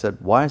different. I said,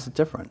 why is it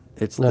different?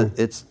 It's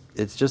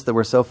just that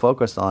we're so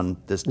focused on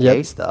this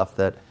gay stuff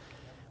that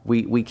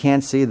we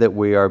can't see that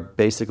we are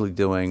basically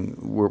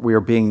we are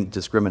being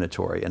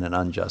discriminatory in an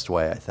unjust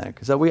way, I think.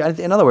 So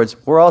in other words,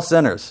 we're all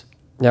sinners.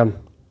 Yeah.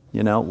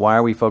 Why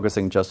are we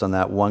focusing just on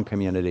that one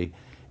community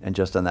and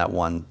just on that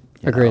one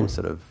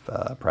sort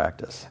of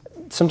practice?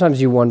 Sometimes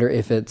you wonder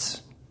if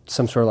it's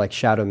some sort of like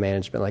shadow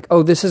management, like,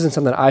 oh, this isn't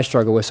something I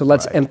struggle with, so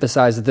let's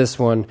emphasize this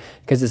one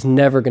because it's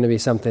never going to be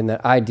something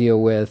that I deal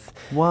with.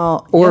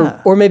 Well,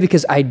 or maybe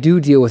because I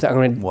do deal with it,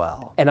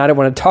 and I don't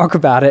want to talk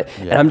about it,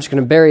 and I'm just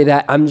going to bury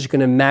that. I'm just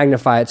going to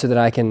magnify it so that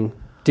I can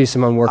do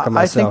some own work on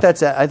myself.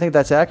 I think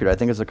that's accurate. I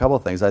think it's a couple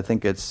of things. I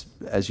think it's,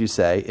 as you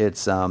say,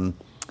 it's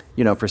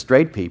for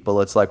straight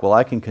people, it's like, well,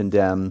 I can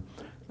condemn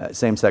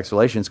same-sex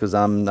relations because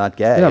I'm not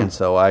gay, and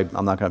so I'm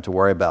not going to have to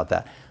worry about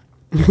that.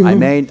 I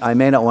may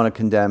not want to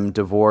condemn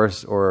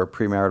divorce or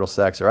premarital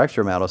sex or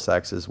extramarital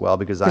sex as well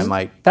because I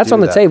might. That's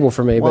on the table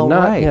for me, but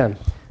not. Right. Yeah.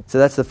 So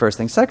that's the first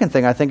thing. Second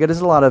thing, I think it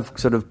is a lot of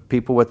sort of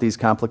people with these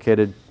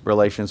complicated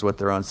relations with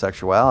their own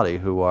sexuality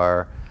who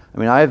are. I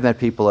mean, I have met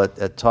people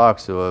at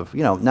talks who have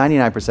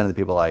 99% of the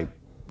people I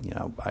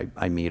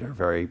meet are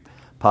very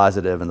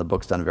positive, and the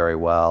book's done very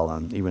well,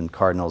 and even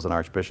cardinals and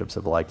archbishops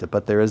have liked it.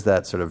 But there is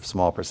that sort of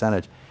small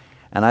percentage.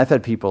 And I've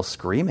had people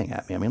screaming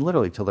at me,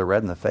 literally till they're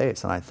red in the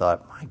face. And I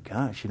thought, my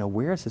gosh,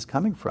 where is this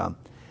coming from?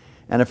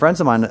 And a friend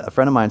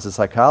of mine's a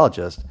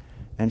psychologist,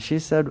 and she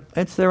said,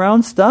 it's their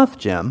own stuff,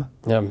 Jim.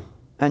 Yeah.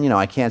 And,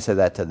 I can't say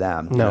that to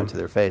them, to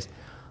their face.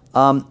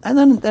 And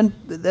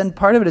then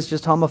part of it is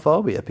just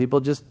homophobia. People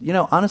just,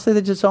 honestly,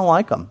 they just don't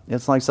like them.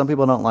 It's like some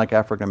people don't like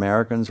African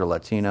Americans or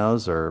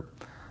Latinos or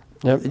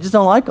they just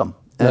don't like them.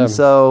 And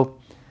so,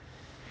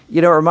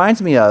 it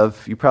reminds me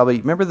of, you probably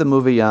remember the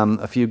movie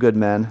A Few Good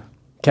Men?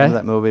 Okay. Remember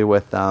that movie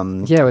with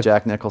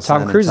Jack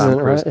Nicholson Tom Cruise, and Tom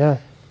Cruise? Right? Yeah.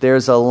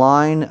 There's a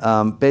line,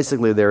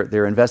 basically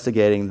they're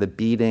investigating the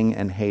beating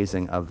and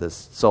hazing of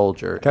this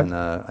soldier in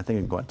I think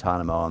in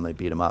Guantanamo, and they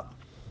beat him up.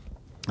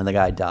 And the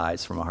guy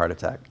dies from a heart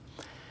attack.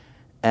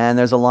 And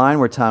there's a line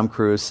where Tom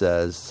Cruise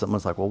says,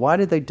 someone's like, well, why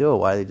did they do it?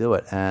 Why did they do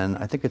it? And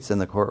I think it's in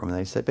the courtroom.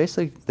 They say,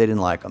 basically, they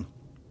didn't like him.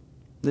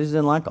 They just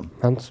didn't like him.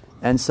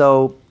 And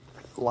so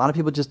a lot of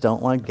people just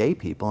don't like gay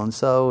people, and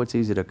so it's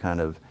easy to kind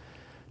of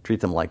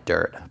treat them like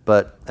dirt.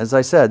 But as I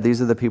said,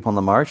 these are the people on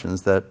the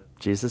margins that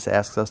Jesus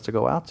asks us to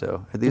go out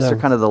to. These are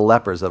kind of the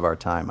lepers of our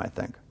time, I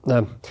think.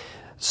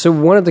 So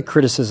one of the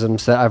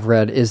criticisms that I've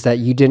read is that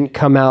you didn't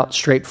come out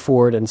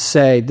straightforward and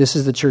say, this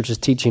is the church's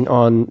teaching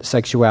on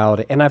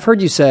sexuality. And I've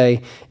heard you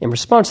say, in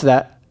response to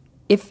that,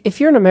 if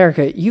you're in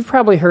America, you've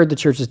probably heard the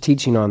church's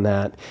teaching on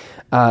that.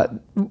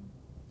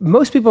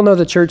 Most people know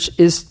the church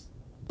is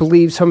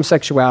believes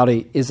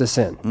homosexuality is a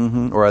sin.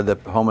 Mm-hmm. Or the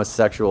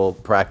homosexual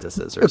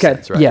practices are okay.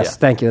 sins, right? Yes,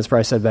 thank you. That's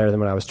probably said better than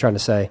what I was trying to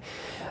say.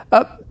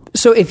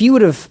 So if you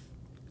would have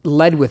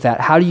led with that,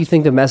 how do you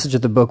think the message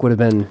of the book would have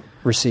been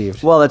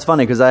received? Well, that's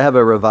funny because I have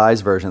a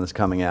revised version that's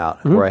coming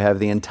out where I have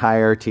the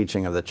entire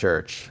teaching of the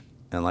church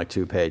in like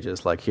 2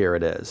 pages. Like, here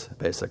it is,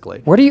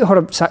 basically. Where do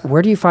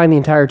you find the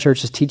entire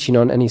church's teaching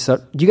on any do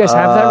you guys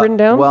have that written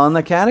down? Well, in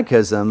the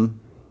Catechism,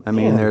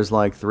 there's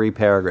like 3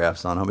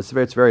 paragraphs on homo.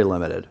 It's very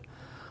limited.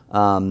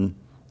 And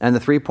the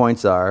 3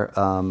 points are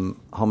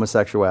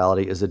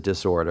homosexuality is a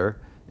disorder.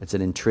 It's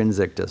an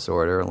intrinsic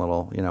disorder, a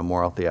little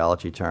moral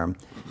theology term.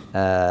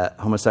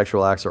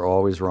 Homosexual acts are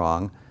always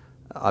wrong.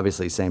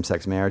 Obviously,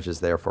 same-sex marriage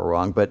is therefore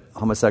wrong, but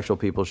homosexual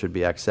people should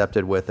be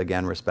accepted with,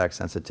 again, respect,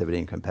 sensitivity,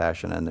 and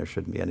compassion, and there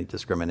shouldn't be any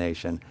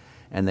discrimination,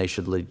 and they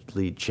should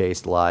lead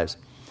chaste lives.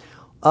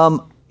 A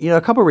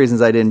couple of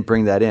reasons I didn't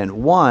bring that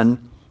in.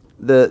 One,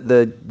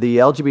 the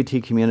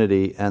LGBT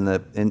community and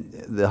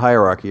the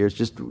hierarchy is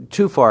just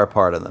too far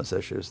apart on those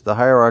issues. The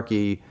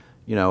hierarchy,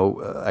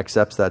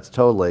 accepts that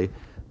totally.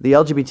 The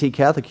LGBT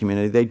Catholic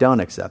community, they don't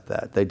accept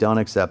that. They don't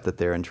accept that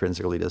they're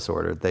intrinsically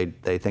disordered.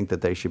 They think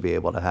that they should be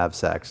able to have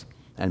sex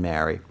and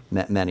marry,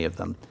 many of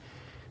them.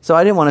 So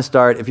I didn't want to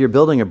start, if you're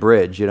building a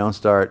bridge, you don't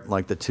start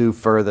like the 2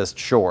 furthest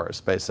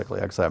shores,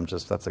 basically. Actually,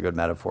 that's a good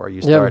metaphor.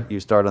 You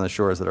start on the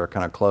shores that are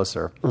kind of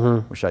closer.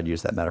 Mm-hmm. Wish I'd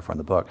used that metaphor in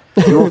the book.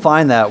 You will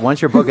find that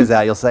once your book is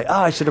out, you'll say,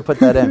 I should have put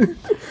that in.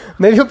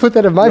 Maybe I'll put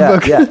that in my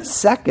book. Yeah.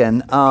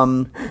 Second,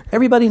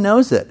 everybody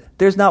knows it.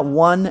 There's not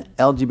one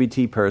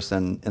LGBT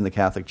person in the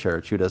Catholic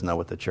Church who doesn't know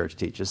what the Church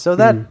teaches. So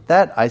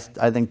I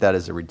think that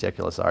is a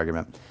ridiculous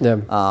argument. Yeah.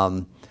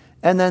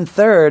 And then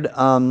third,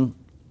 I'm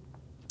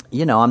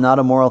not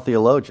a moral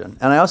theologian,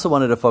 and I also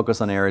wanted to focus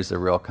on areas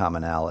of real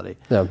commonality.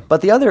 Yeah.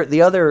 But the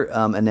other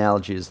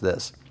analogy is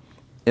this: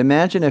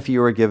 imagine if you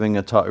were giving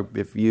a talk,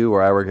 if you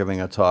or I were giving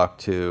a talk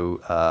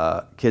to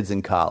kids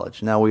in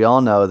college. Now we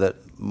all know that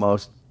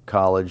most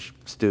college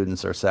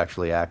students are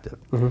sexually active.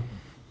 Mm-hmm.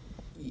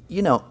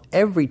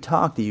 Every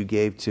talk that you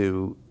gave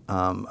to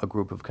a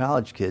group of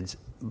college kids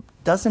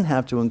doesn't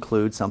have to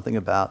include something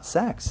about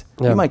sex.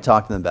 Yeah. You might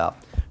talk to them about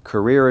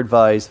career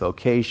advice,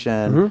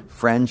 vocation, mm-hmm.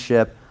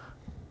 friendship.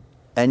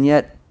 And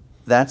yet,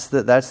 that's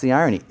the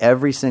irony.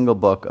 Every single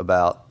book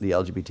about the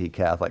LGBT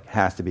Catholic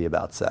has to be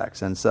about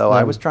sex. And so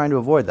I was trying to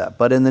avoid that.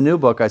 But in the new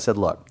book, I said,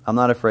 look, I'm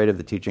not afraid of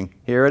the teaching.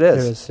 Here it is.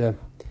 Here it is,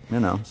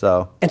 yeah.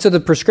 So. And so the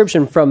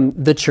prescription from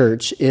the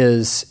church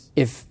is,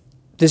 if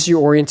this is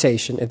your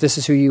orientation, if this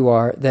is who you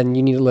are, then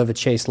you need to live a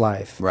chaste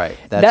life. Right.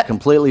 That's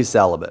completely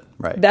celibate.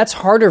 Right. That's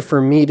harder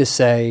for me to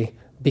say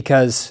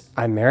because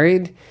I'm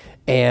married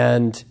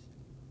and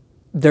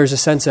there's a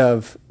sense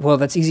of, well,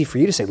 that's easy for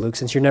you to say, Luke,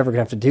 since you're never going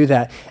to have to do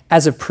that.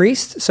 As a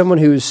priest, someone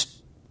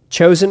who's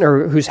chosen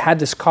or who's had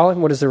this calling,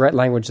 what is the right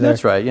language there?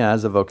 That's right, yeah,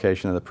 as a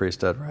vocation of the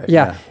priesthood, right.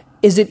 Yeah.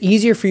 Is it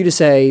easier for you to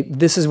say,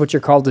 this is what you're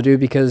called to do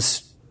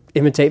because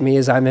imitate me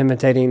as I'm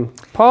imitating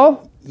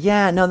Paul?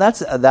 Yeah, no,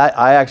 that's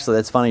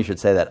funny you should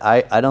say that.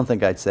 I don't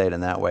think I'd say it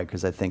in that way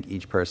because I think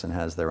each person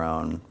has their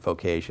own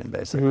vocation,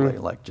 basically.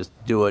 Mm-hmm. Like, just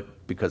do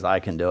it because I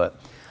can do it.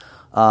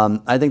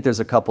 I think there's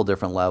a couple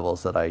different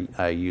levels that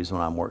I use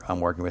when I'm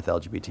working with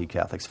LGBT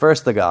Catholics.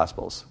 First, the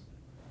Gospels.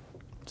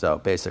 So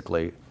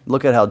basically,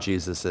 look at how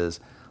Jesus is.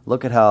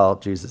 Look at how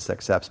Jesus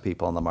accepts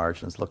people on the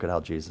margins. Look at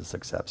how Jesus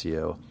accepts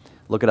you.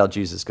 Look at how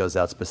Jesus goes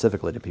out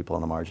specifically to people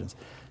on the margins.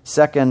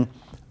 Second,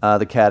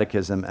 the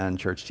Catechism and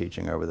church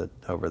teaching over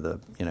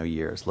the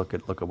years. Look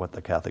at what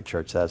the Catholic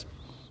Church says.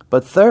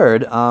 But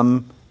third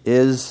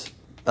is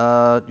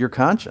your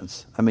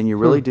conscience. I mean, you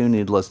really do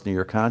need to listen to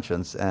your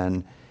conscience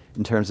and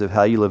in terms of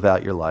how you live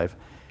out your life.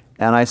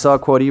 And I saw a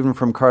quote even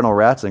from Cardinal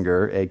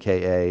Ratzinger,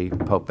 a.k.a.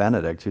 Pope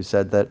Benedict, who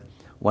said that,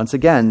 once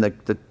again,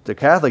 the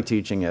Catholic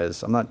teaching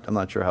is, I'm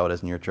not sure how it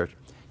is in your church,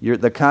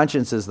 the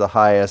conscience is the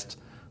highest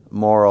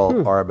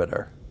moral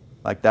arbiter.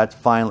 Like, that's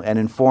finally an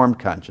informed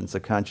conscience, a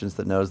conscience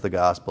that knows the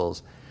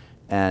Gospels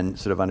and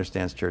sort of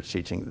understands church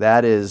teaching.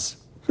 That's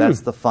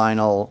the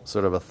final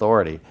sort of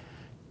authority.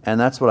 And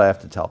that's what I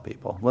have to tell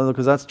people, well,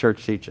 because that's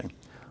church teaching.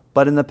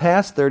 But in the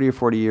past 30 or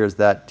 40 years,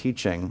 that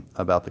teaching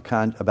about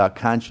about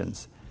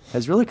conscience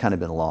has really kind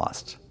of been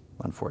lost,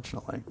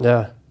 unfortunately.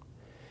 Yeah.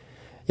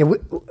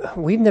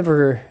 We've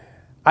never...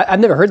 I've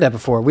never heard that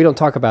before. We don't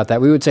talk about that.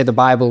 We would say the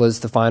Bible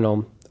is the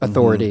final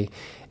authority.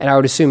 Mm-hmm. And I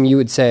would assume you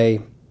would say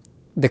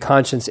the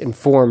conscience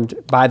informed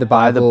by the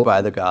Bible.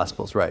 By the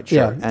Gospels, right, sure.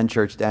 Yeah. And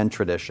church and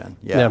tradition.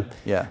 Yeah.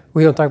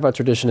 We don't talk about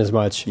tradition as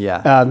much.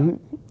 Yeah.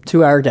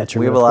 To our detriment,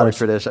 we have a lot of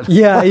tradition.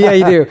 Yeah,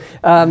 you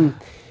do.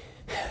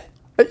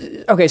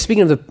 Okay,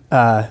 speaking of the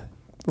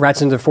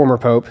Ratzinger, the former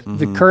pope,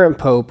 the current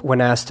pope,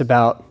 when asked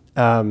about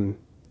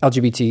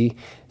LGBT,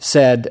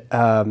 said,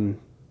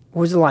 what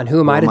was the line? Who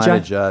am I to judge? Who am I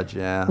to judge,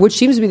 yeah. Which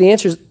seems to be the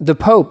answer is the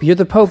Pope. You're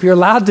the Pope. You're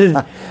allowed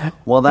to...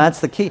 Well,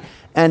 that's the key.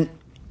 And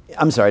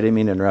I'm sorry, I didn't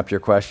mean to interrupt your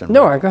question.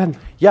 No, go ahead.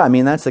 Yeah, I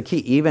mean, that's the key.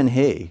 Even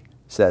he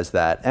says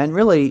that. And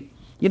really,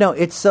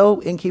 it's so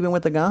in keeping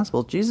with the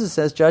gospel. Jesus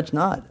says, judge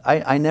not.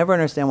 I never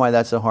understand why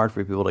that's so hard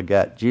for people to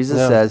get. Jesus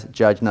says,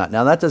 judge not.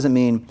 Now, that doesn't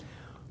mean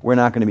we're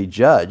not going to be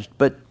judged,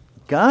 but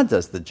God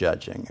does the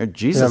judging, or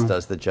Jesus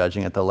does the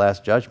judging at the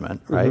last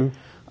judgment, right?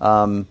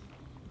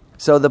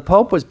 So the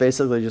Pope was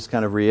basically just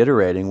kind of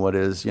reiterating what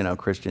is,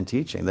 Christian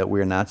teaching, that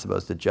we're not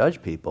supposed to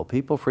judge people.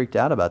 People freaked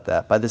out about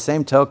that. By the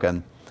same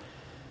token,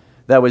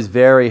 that was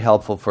very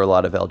helpful for a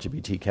lot of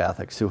LGBT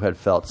Catholics who had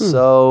felt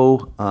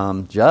so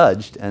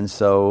judged and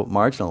so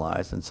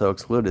marginalized and so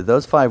excluded.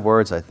 Those 5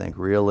 words, I think,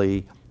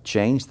 really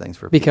changed things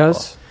for people.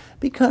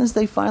 Because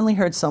they finally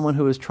heard someone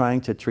who was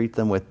trying to treat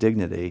them with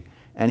dignity.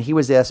 And he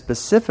was asked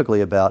specifically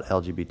about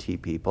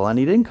LGBT people. And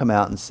he didn't come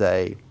out and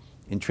say,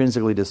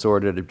 intrinsically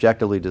disordered,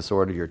 objectively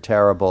disordered, you're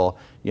terrible,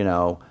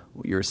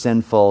 you're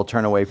sinful,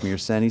 turn away from your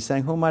sin. He's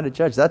saying, who am I to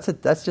judge?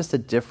 That's just a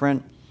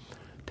different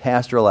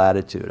pastoral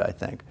attitude, I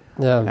think.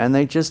 Yeah. And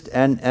they just,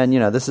 and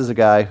this is a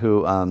guy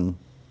who,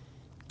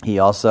 he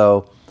has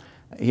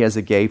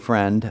a gay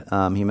friend.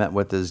 He met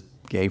with his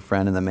gay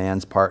friend and the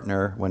man's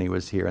partner when he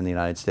was here in the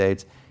United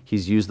States.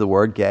 He's used the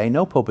word gay.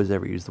 No pope has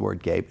ever used the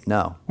word gay.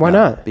 No. Why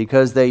not?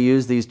 Because they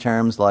use these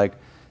terms like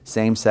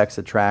same-sex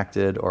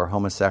attracted or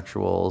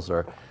homosexuals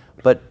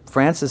but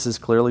Francis is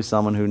clearly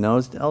someone who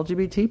knows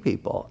LGBT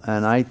people.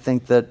 And I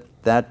think that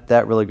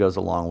really goes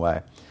a long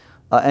way.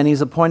 And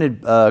he's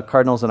appointed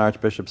cardinals and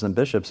archbishops and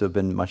bishops who have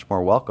been much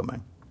more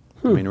welcoming.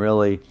 I mean,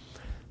 really,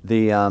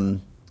 the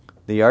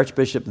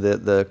archbishop,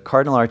 the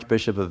cardinal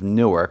archbishop of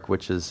Newark,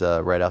 which is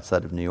right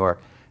outside of New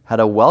York, had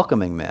a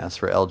welcoming mass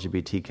for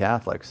LGBT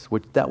Catholics,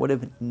 which that would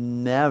have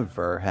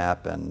never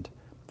happened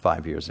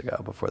 5 years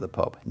ago before the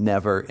Pope.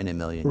 Never in a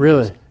million years.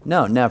 Really?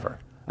 No, never.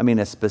 I mean,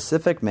 a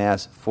specific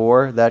mass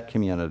for that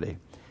community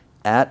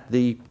at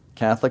the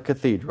Catholic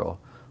Cathedral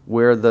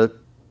where the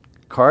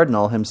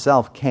cardinal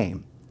himself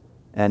came.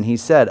 And he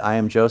said, I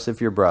am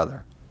Joseph, your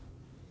brother.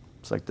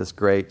 It's like this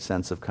great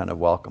sense of kind of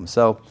welcome.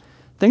 So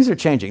things are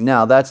changing.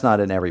 Now, that's not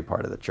in every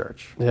part of the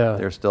church. Yeah.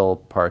 There's still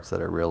parts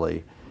that are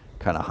really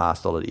kind of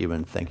hostile to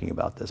even thinking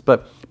about this.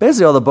 But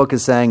basically all the book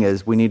is saying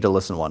is we need to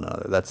listen to one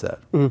another. That's it.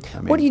 I mean,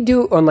 what do you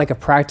do on like a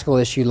practical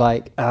issue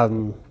like...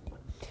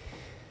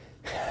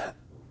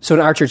 So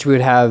in our church, we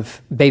would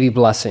have baby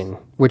blessing,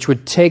 which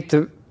would take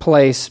the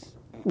place,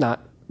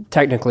 not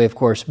technically, of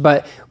course,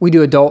 but we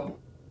do adult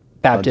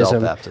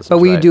baptism. But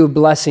we do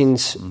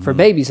blessings for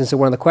babies. And so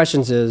one of the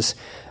questions is,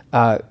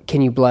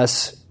 can you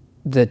bless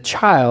the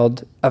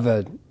child of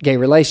a gay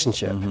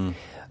relationship? I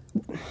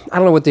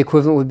don't know what the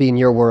equivalent would be in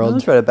your world.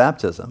 That's right, a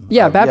baptism.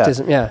 Yeah,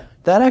 baptism, yeah.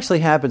 That actually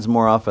happens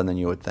more often than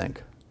you would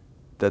think.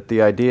 That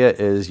the idea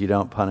is you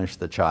don't punish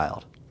the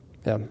child.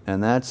 Yeah.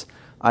 And that's,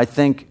 I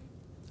think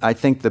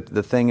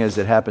the thing is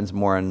it happens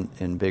more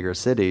in bigger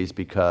cities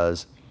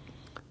because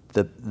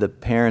the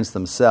parents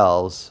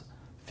themselves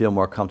feel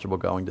more comfortable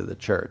going to the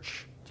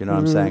church. Do you know what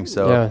I'm saying?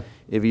 So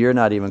if you're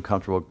not even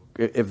comfortable,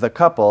 if the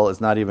couple is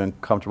not even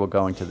comfortable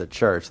going to the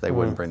church, they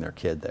wouldn't bring their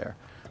kid there.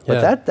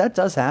 But that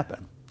does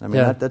happen. I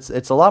mean,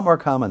 it's a lot more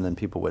common than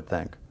people would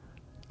think.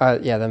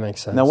 Yeah, that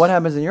makes sense. Now, what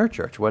happens in your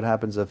church? What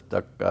happens if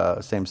the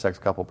same-sex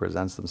couple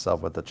presents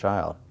themselves with a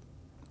child?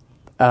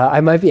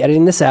 I might be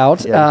editing this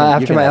out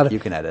after my... You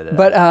can edit it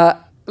but,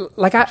 out.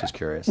 I'm just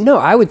curious. No,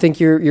 I would think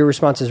your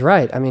response is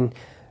right. I mean,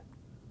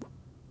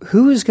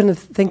 who is going to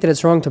think that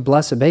it's wrong to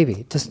bless a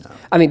baby?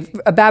 I mean,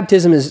 a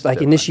baptism is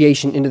like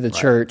initiation into the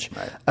church.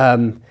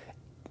 Right.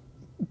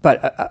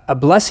 But a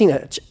blessing,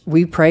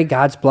 we pray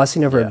God's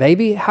blessing over a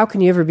baby. How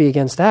can you ever be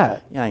against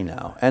that? Yeah, I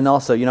know. And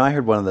also, I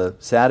heard one of the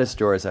saddest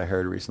stories I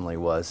heard recently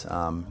was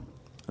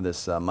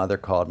this mother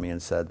called me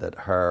and said that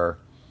her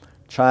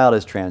child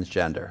is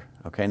transgender.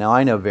 Okay, now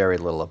I know very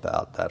little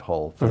about that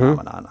whole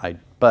phenomenon.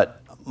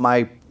 But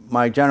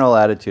my general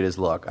attitude is,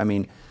 look, I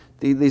mean,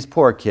 these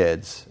poor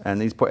kids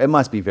and it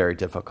must be very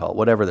difficult,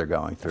 whatever they're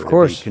going through, of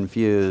course, to be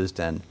confused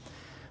and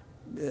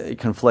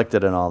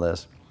conflicted and all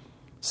this.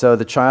 So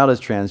the child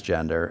is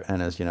transgender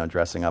and is,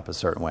 dressing up a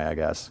certain way, I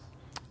guess.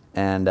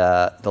 And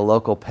the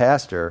local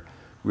pastor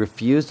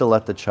refused to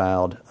let the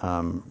child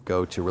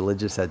go to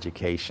religious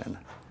education.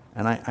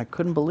 And I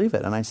couldn't believe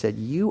it. And I said,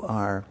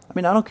 I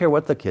don't care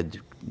what the kid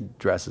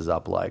dresses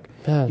up like.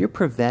 Yeah. You're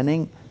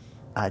preventing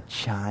a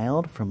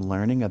child from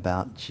learning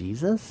about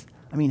Jesus?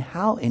 I mean,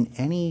 how in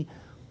any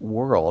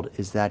world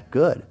is that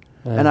good?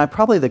 Yeah. And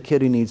probably the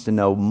kid who needs to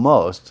know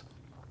most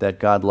that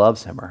God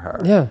loves him or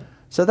her. Yeah.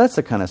 So that's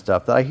the kind of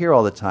stuff that I hear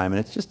all the time,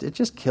 and it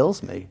just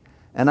kills me.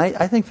 And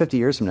I think 50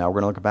 years from now,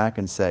 we're going to look back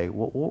and say,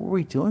 what were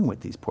we doing with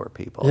these poor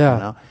people?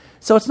 Yeah.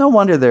 So it's no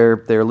wonder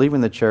they're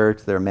leaving the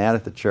church, they're mad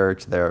at the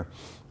church,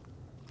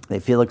 they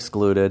feel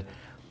excluded.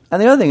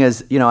 And the other thing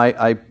is,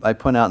 I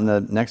point out in the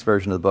next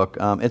version of the book,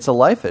 it's a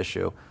life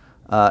issue.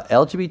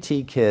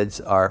 LGBT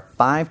kids are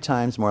 5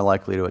 times more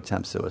likely to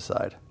attempt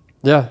suicide.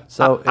 Yeah.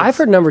 So I've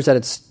heard numbers that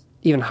it's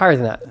even higher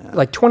than that,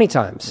 like 20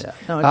 times. Yeah.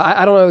 No,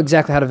 I don't know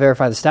exactly how to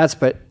verify the stats,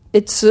 but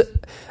it's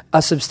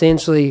a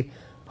substantially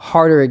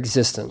harder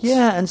existence.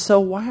 Yeah, and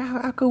so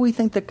how could we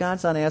think that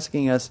God's not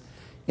asking us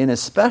in a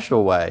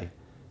special way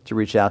to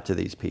reach out to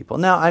these people?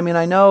 Now, I mean,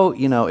 I know,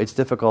 it's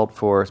difficult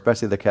for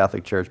especially the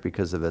Catholic Church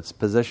because of its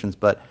positions,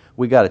 but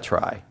we got to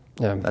try.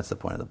 Yeah. That's the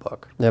point of the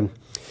book. Yeah.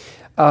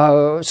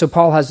 So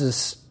Paul has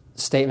this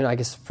statement, I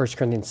guess 1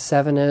 Corinthians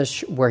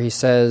 7-ish, where he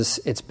says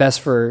it's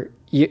best for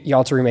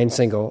y'all to remain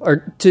single,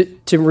 or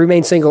to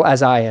remain single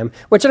as I am,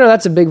 which I know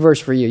that's a big verse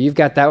for you. You've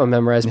got that one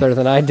memorized better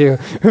than I do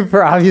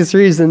for obvious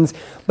reasons.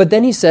 But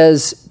then he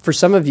says, for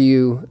some of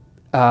you,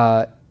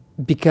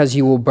 because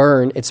you will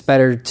burn, it's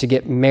better to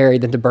get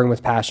married than to burn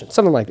with passion.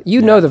 Something like that.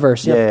 You know the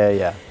verse.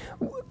 Yeah.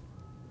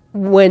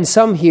 When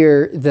some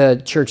hear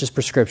the church's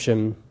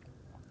prescription,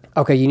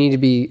 okay, you need to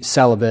be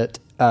celibate.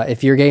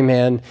 If you're a gay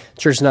man,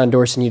 the church is not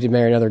endorsing you to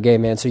marry another gay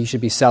man, so you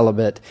should be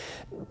celibate.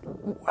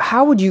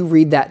 How would you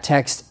read that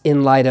text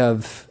in light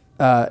of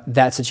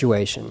that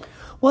situation?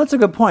 Well, that's a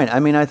good point. I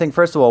mean, I think,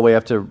 first of all, we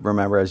have to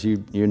remember, as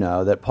you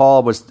know, that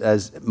Paul was,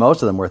 as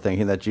most of them were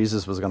thinking, that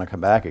Jesus was going to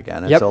come back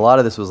again. And so a lot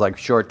of this was like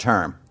short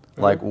term.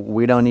 Mm-hmm. Like,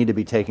 we don't need to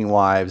be taking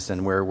wives,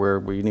 and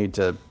we need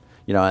to,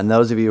 and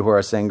those of you who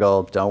are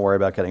single, don't worry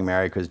about getting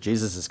married because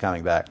Jesus is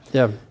coming back.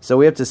 Yeah. So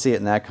we have to see it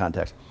in that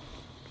context.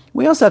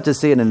 We also have to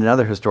see it in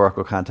another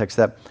historical context,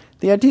 that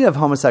the idea of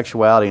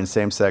homosexuality and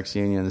same-sex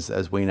unions,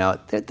 as we know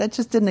it, that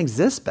just didn't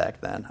exist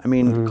back then. I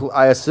mean,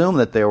 I assume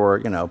that there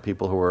were,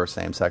 people who were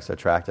same-sex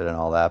attracted and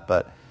all that,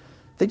 but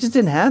they just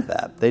didn't have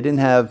that. They didn't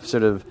have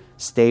sort of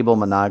stable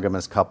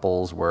monogamous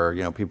couples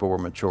where, people were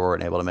mature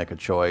and able to make a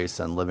choice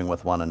and living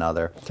with one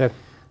another. Okay.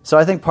 So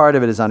I think part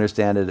of it is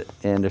understanding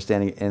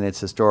in its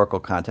historical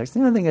context.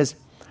 The other thing is,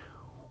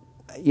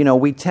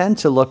 we tend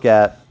to look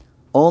at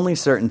only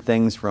certain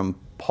things from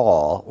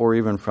Paul or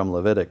even from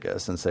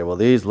Leviticus and say, well,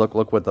 these look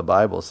what the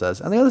Bible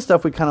says, and the other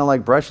stuff we kind of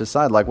like brush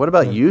aside. Like, what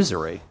about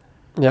usury?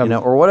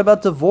 Or what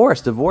about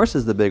divorce? Divorce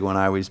is the big one.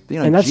 I always,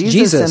 and that's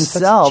Jesus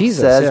himself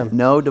says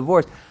no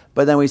divorce,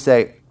 but then we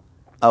say,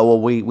 oh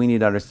well, we need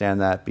to understand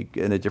that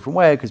in a different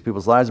way because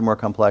people's lives are more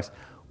complex.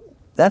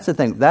 That's the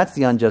thing. That's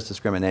the unjust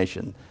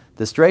discrimination.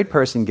 The straight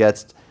person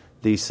gets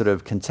the sort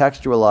of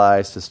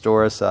contextualized,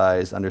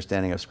 historicized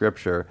understanding of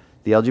Scripture.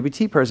 The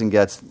LGBT person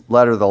gets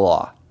letter of the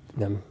law.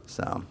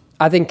 So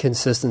I think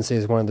consistency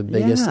is one of the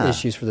biggest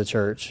issues for the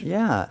church.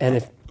 Yeah.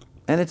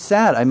 And it's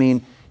sad. I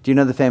mean, do you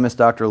know the famous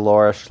Dr.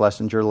 Laura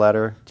Schlesinger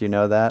letter? Do you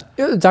know that?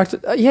 Yeah.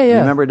 You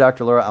remember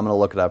Dr. Laura? I'm going to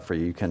look it up for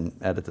you. You can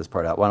edit this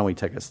part out. Why don't we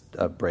take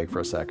a break for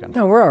a second?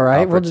 No, we're all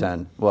right. We'll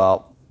pretend.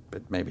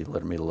 It maybe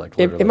literally.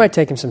 It might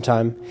take him some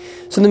time.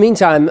 So in the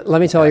meantime,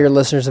 let me tell your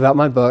listeners about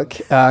my book.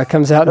 It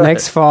comes out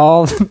next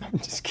fall. I'm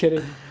just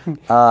kidding.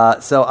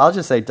 So I'll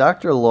just say,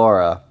 Dr.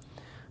 Laura,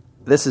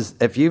 this is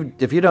if you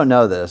don't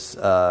know this,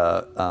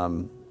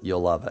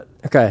 you'll love it.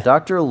 Okay.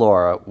 Dr.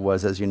 Laura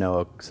was, as you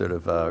know, a sort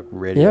of a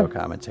radio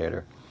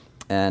commentator,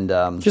 and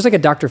just like a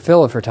Dr.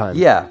 Phil of her time.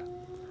 Yeah,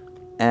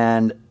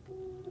 and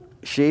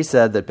she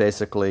said that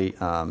basically,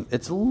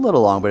 it's a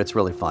little long, but it's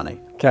really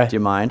funny. Okay. Do you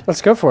mind?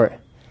 Let's go for it.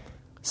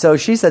 So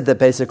she said that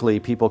basically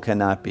people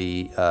cannot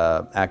be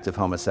active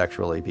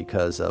homosexually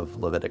because of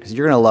Leviticus.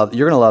 You're gonna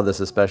love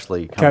this,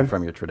 especially coming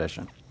from your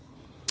tradition.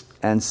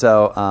 And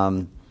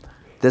so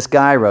this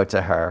guy wrote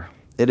to her.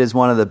 It is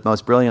one of the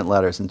most brilliant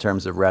letters in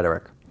terms of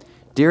rhetoric.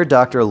 Dear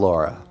Dr.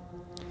 Laura,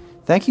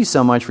 thank you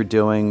so much for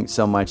doing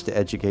so much to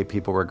educate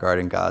people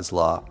regarding God's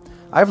law.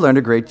 I've learned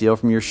a great deal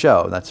from your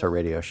show. That's her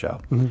radio show.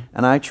 Mm-hmm.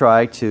 And I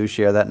try to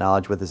share that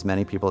knowledge with as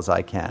many people as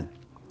I can.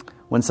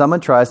 When someone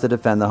tries to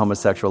defend the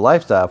homosexual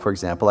lifestyle, for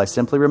example, I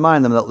simply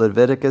remind them that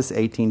Leviticus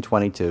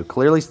 18:22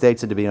 clearly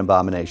states it to be an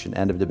abomination.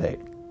 End of debate.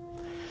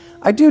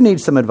 I do need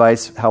some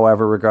advice,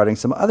 however, regarding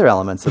some other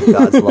elements of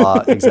God's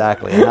law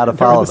exactly and how to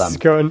follow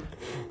them.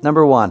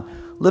 Number one,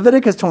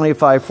 Leviticus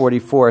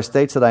 25:44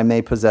 states that I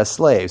may possess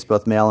slaves,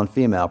 both male and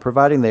female,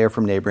 providing they are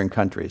from neighboring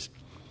countries.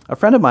 A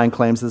friend of mine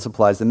claims this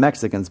applies to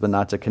Mexicans but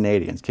not to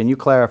Canadians. Can you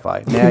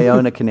clarify? May I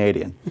own a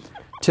Canadian?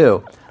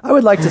 2, I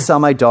would like to sell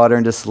my daughter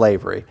into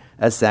slavery,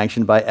 as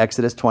sanctioned by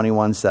Exodus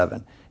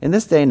 21:7. In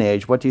this day and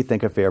age, what do you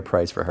think a fair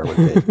price for her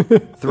would be?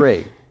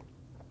 3,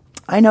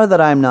 I know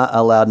that I am not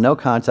allowed no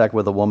contact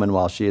with a woman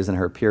while she is in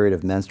her period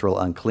of menstrual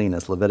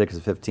uncleanness, Leviticus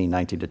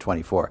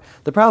 15:19-24.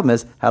 The problem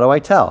is, how do I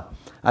tell?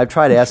 I've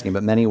tried asking,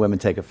 but many women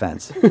take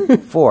offense.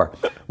 4,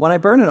 when I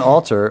burn an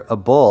altar, a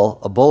bull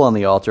on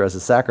the altar as a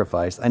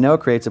sacrifice, I know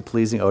it creates a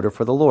pleasing odor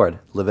for the Lord,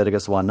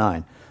 Leviticus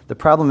 1:9. The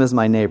problem is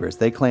my neighbors.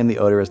 They claim the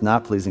odor is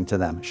not pleasing to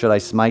them. Should I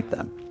smite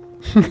them?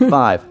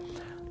 5,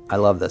 I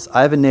love this.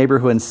 I have a neighbor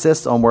who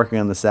insists on working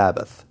on the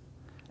Sabbath.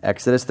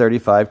 Exodus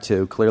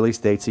 35:2 clearly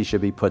states he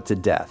should be put to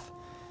death.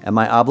 Am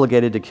I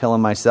obligated to kill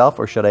him myself,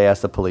 or should I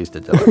ask the police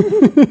to do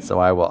it? So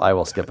I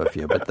will skip a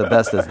few, but the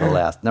best is the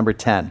last. Number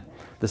 10.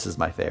 This is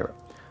my favorite.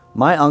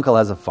 My uncle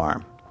has a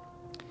farm.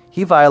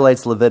 He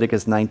violates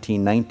Leviticus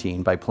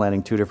 19:19 by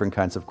planting 2 different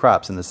kinds of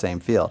crops in the same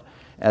field,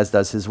 as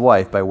does his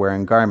wife by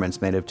wearing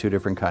garments made of 2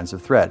 different kinds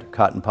of thread,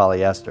 cotton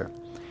polyester.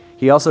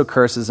 He also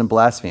curses and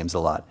blasphemes a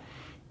lot.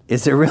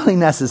 Is it really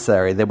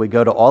necessary that we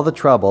go to all the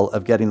trouble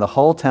of getting the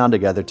whole town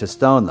together to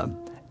stone them,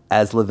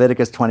 as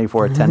Leviticus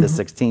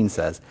 24:10-16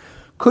 says?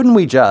 Couldn't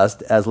we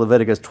just, as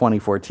Leviticus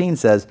 20:14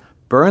 says,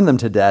 burn them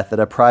to death at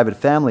a private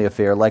family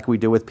affair like we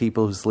do with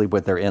people who sleep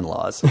with their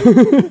in-laws.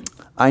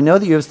 I know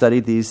that you have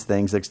studied these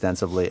things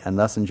extensively and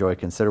thus enjoy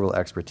considerable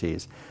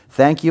expertise.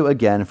 Thank you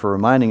again for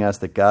reminding us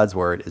that God's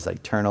word is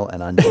eternal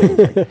and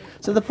unchanging.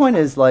 So the point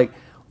is, like,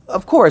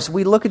 of course,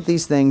 we look at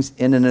these things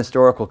in an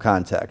historical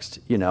context,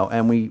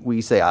 and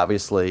we say,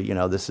 obviously,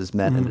 this is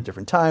meant in a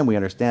different time. We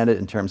understand it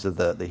in terms of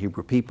the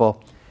Hebrew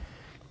people.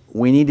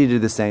 We need to do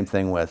the same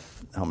thing with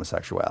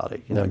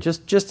homosexuality,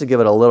 just to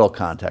give it a little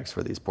context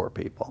for these poor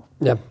people.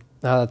 Yeah,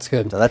 that's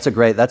good. So that's a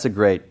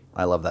great.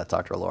 I love that,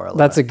 Dr. Laura.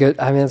 That's a great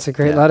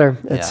letter.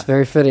 It's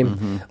very fitting.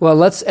 Mm-hmm. Well,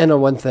 let's end on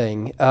one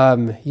thing.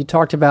 You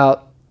talked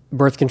about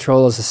birth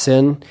control as a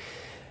sin.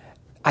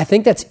 I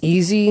think that's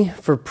easy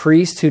for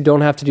priests who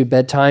don't have to do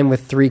bedtime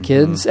with 3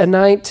 kids at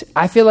night.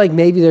 I feel like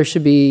maybe there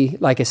should be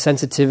like a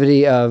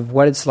sensitivity of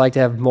what it's like to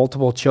have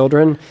multiple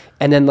children,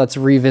 and then let's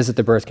revisit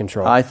the birth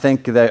control. I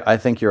think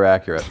you're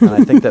accurate, and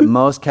I think that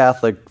most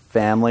Catholic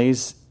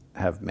families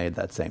have made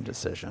that same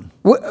decision.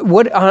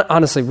 What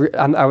honestly,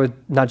 I was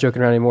not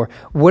joking around anymore.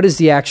 What is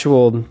the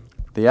actual?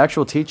 The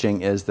actual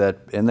teaching is that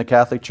in the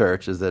Catholic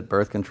Church is that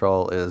birth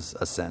control is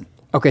a sin.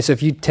 Okay, so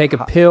if you take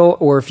a pill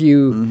or if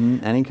you...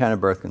 any kind of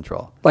birth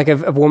control. Like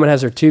if a woman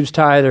has her tubes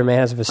tied or a man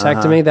has a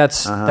vasectomy,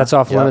 that's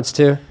off limits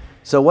too?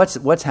 So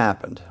what's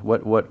happened?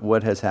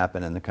 What has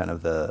happened in the kind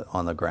of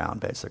on the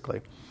ground,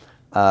 basically?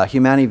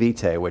 Humani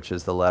Vitae, which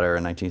is the letter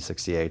in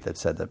 1968 that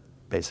said that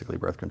basically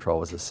birth control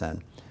was a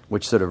sin,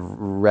 which sort of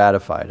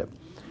ratified it,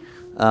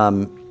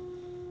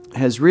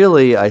 has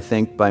really, I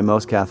think, by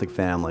most Catholic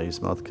families,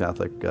 most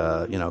Catholic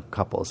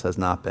couples, has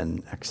not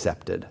been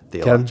accepted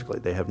theologically.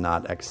 They have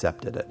not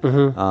accepted it.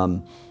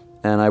 And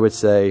I would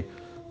say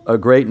a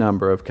great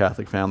number of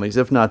Catholic families,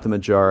 if not the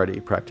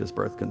majority, practice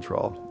birth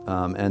control.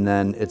 And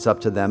then it's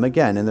up to them,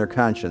 again, in their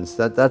conscience.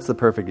 That's the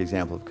perfect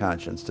example of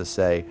conscience, to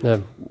say,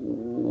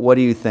 what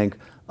do you think?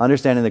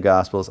 Understanding the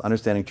Gospels,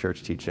 understanding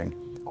church teaching,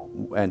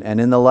 and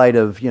in the light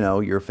of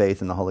your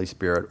faith in the Holy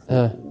Spirit,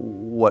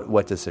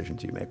 what decision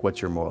do you make?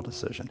 What's your moral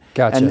decision?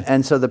 Gotcha.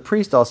 And so the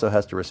priest also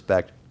has to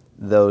respect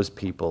those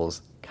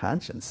people's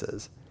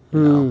consciences.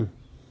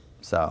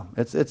 So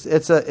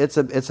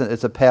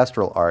it's a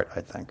pastoral art,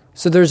 I think.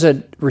 So there's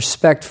a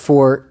respect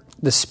for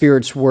the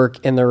Spirit's work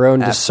and their own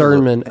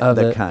discernment of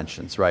the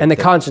conscience, right? And the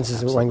conscience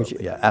is the language.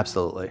 Yeah,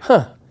 absolutely.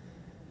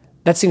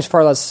 That seems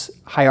far less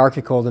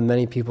hierarchical than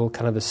many people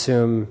kind of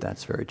assume.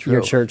 That's very true.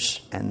 Your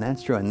church. And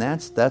that's true. And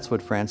that's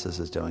what Francis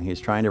is doing. He's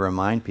trying to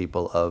remind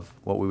people of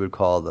what we would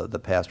call the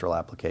pastoral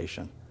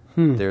application.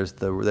 There's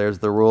the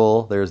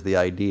rule, there's the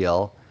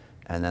ideal,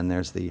 and then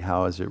there's the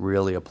how is it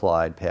really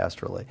applied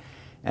pastorally.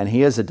 And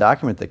he has a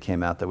document that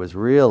came out that was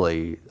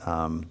really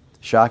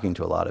shocking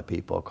to a lot of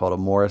people called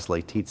Amoris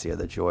Laetitia,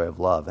 the Joy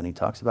of Love. And he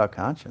talks about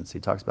conscience. He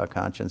talks about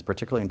conscience,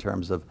 particularly in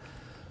terms of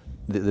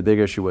the big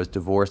issue was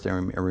divorced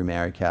and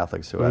remarried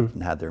Catholics who have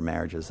had their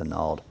marriages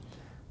annulled.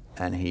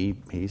 And he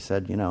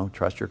said,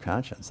 trust your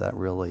conscience. That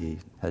really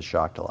has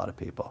shocked a lot of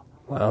people.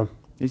 Wow.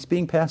 He's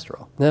being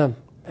pastoral. Yeah,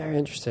 very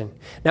interesting.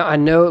 Now, I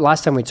know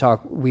last time we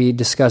talked, we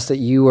discussed that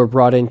you were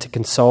brought in to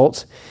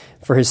consult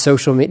for his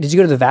social media. Did you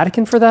go to the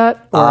Vatican for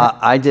that?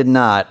 I did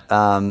not.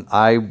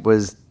 I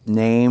was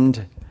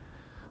named...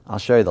 I'll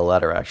show you the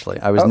letter,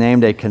 actually. I was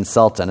named a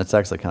consultant. It's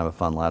actually kind of a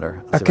fun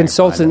letter. A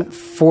consultant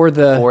for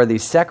the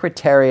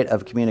Secretariat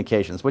of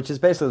Communications, which is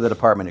basically the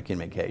Department of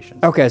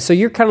Communications. Okay, so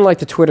you're kind of like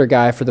the Twitter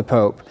guy for the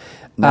Pope.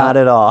 Not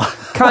at all.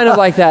 Kind of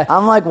like that.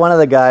 I'm like one of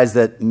the guys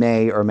that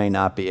may or may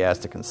not be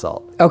asked to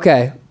consult.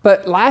 Okay,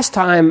 but last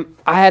time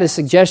I had a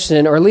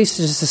suggestion, or at least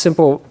just a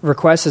simple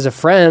request as a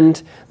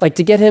friend, like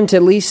to get him to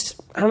at least...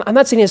 I'm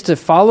not saying he has to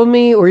follow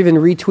me or even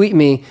retweet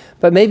me,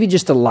 but maybe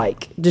just a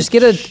like. Just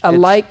get a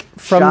like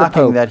from the Pope.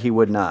 Shocking that he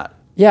would not.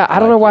 Yeah, I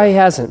don't know why he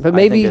hasn't, but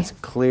maybe... I think it's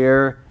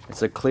clear.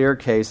 It's a clear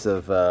case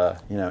of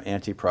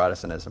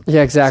anti-Protestantism.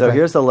 Yeah, exactly. So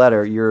here's the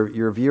letter.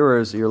 Your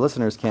viewers, your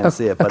listeners can't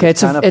see it, but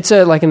it's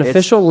like an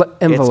official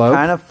envelope. It's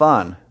kind of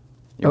fun.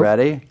 You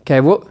ready? Okay.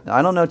 Well,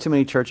 I don't know too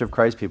many Church of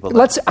Christ people.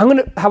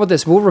 How about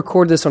this? We'll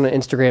record this on an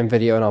Instagram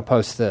video and I'll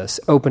post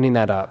this, opening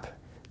that up.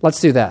 Let's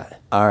do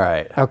that. All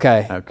right.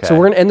 Okay. So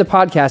we're going to end the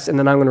podcast, and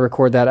then I'm going to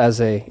record that as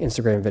a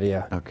Instagram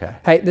video. Okay.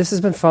 Hey, this has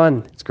been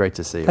fun. It's great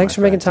to see you. Thanks for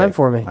making time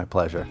for me. My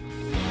pleasure.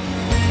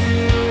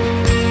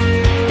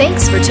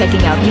 Thanks for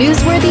checking out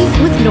Newsworthy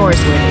with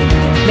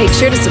Norsworthy. Make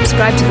sure to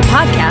subscribe to the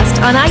podcast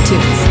on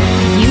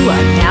iTunes. You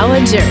are now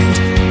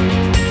adjourned.